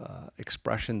of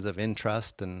expressions of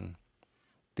interest, and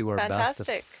do our best to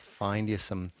Fantastic.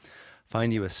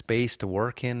 find you a space to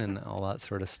work in and all that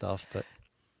sort of stuff. But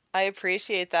I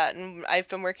appreciate that. And I've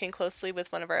been working closely with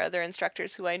one of our other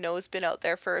instructors who I know has been out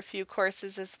there for a few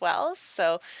courses as well.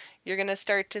 So you're going to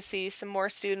start to see some more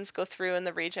students go through in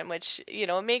the region, which,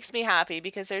 it makes me happy,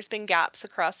 because there's been gaps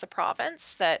across the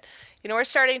province that, are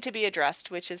starting to be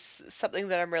addressed, which is something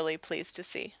that I'm really pleased to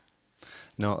see.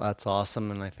 no, that's awesome,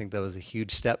 and I think that was a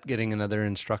huge step, getting another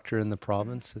instructor in the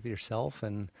province with yourself.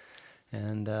 And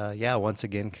yeah, once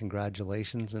again,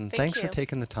 congratulations, and Thank thanks for you.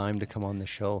 taking the time to come on the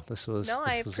show. No, I This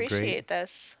was great. appreciate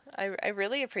this. I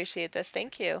really appreciate this.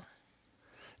 Thank you.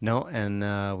 No,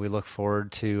 and we look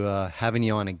forward to having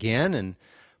you on again, and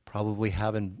probably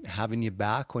having you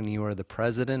back when you are the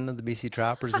president of the BC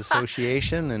Trappers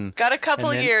Association, Got a and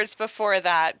couple years before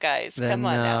that, guys. Come then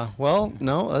on now. well,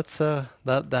 no, that's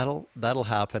that'll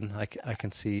happen. I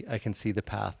can see the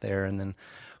path there, and then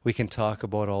we can talk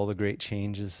about all the great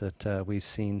changes that we've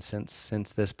seen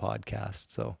since this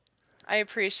podcast. So I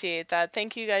appreciate that.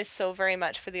 Thank you guys so very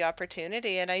much for the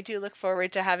opportunity. And I do look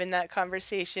forward to having that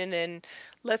conversation in,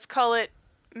 let's call it,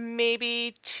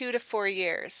 maybe 2 to 4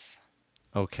 years.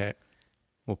 okay.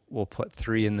 We'll put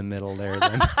 3 in the middle there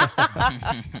then.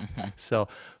 So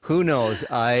who knows?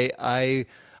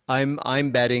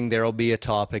 I'm betting there'll be a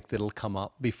topic that'll come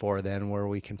up before then where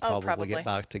we can Oh, probably probably. get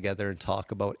back together and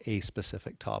talk about a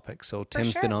specific topic. So For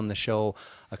Tim's been sure. on the show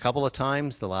a couple of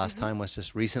times. The last time was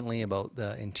just recently about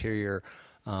the interior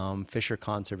fisher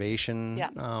conservation, Yeah.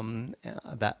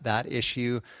 that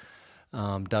issue.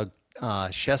 Doug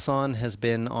Chesson has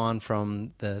been on,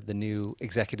 from the new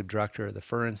executive director of the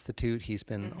Fur Institute. He's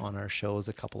been on our shows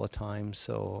a couple of times,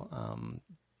 so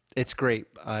it's great.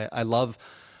 I love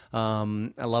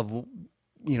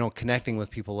connecting with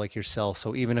people like yourself.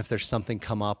 So even if there's something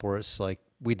come up where it's like,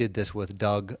 we did this with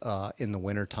Doug in the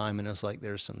wintertime, and it was like,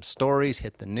 there's some stories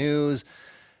hit the news.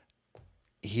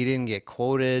 He didn't get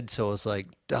quoted, so it was like,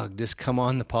 Doug, just come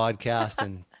on the podcast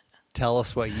and tell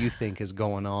us what you think is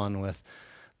going on with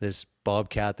this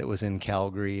bobcat that was in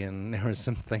Calgary, and there was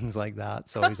some things like that.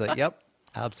 So he's like, yep,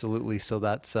 absolutely. So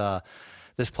that's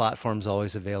this platform's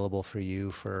always available for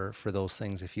you for those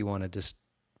things. If you want to just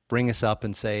bring us up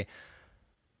and say,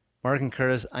 Mark and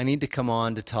Curtis, I need to come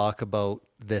on to talk about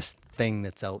this thing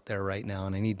that's out there right now,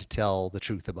 and I need to tell the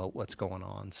truth about what's going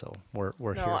on. So we're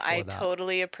No, here for I that.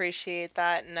 totally appreciate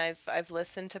that. And I've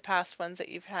listened to past ones that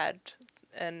you've had,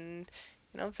 and,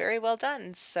 very well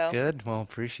done. So Good. Well,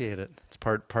 appreciate it. It's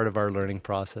part of our learning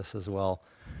process as well.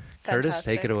 Curtis,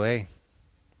 take it fantastic. away.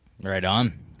 Right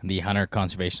on. The Hunter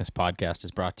Conservationist Podcast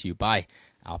is brought to you by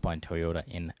Alpine Toyota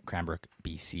in Cranbrook,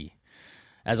 BC.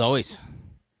 As always,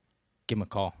 give them a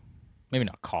call. Maybe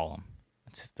not call them.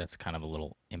 That's kind of a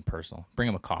little impersonal. Bring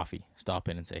them a coffee. Stop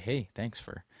in and say, hey, thanks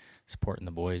for supporting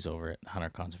the boys over at Hunter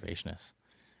Conservationists.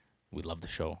 We love the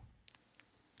show.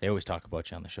 They always talk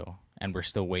about you on the show. And we're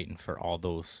still waiting for all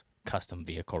those custom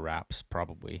vehicle wraps,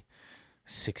 probably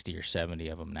 60 or 70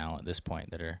 of them now at this point,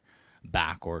 that are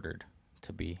back ordered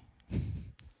to be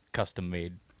custom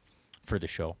made for the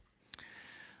show.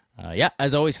 Yeah,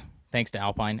 as always, thanks to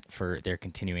Alpine for their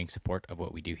continuing support of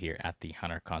what we do here at the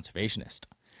Hunter Conservationist.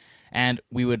 And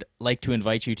we would like to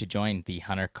invite you to join the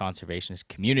Hunter Conservationist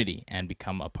community and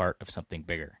become a part of something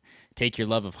bigger. Take your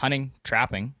love of hunting,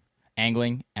 trapping,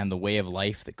 angling, and the way of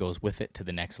life that goes with it to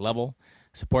the next level.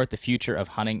 Support the future of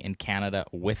hunting in Canada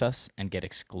with us and get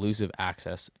exclusive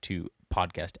access to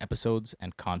podcast episodes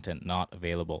and content not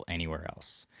available anywhere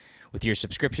else. With your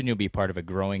subscription, you'll be part of a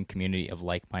growing community of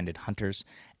like-minded hunters,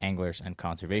 anglers, and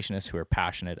conservationists who are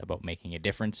passionate about making a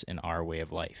difference in our way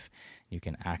of life. You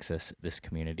can access this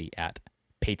community at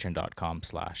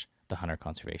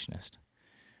patreon.com/thehunterconservationist.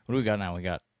 What do we got now? We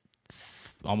got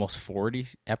almost 40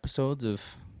 episodes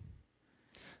of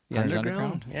The Hunters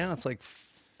Underground? Yeah, it's like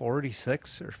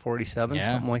 46 or 47, Yeah.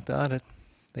 something like that.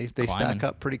 They stack Climbing.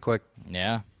 up pretty quick.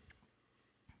 Yeah.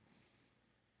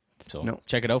 So No.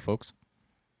 check it out, folks.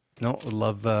 No, would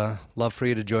love for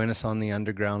you to join us on the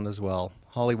Underground as well.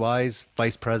 Holly Wise,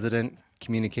 Vice President,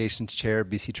 Communications Chair,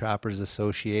 BC Trappers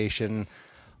Association.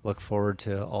 Look forward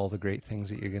to all the great things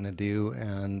that you're going to do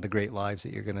and the great lives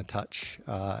that you're going to touch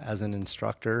as an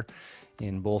instructor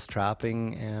in both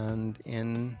trapping and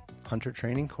in hunter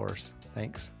training course.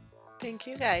 Thanks. Thank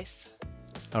you, guys.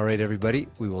 All right, everybody.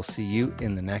 We will see you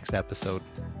in the next episode.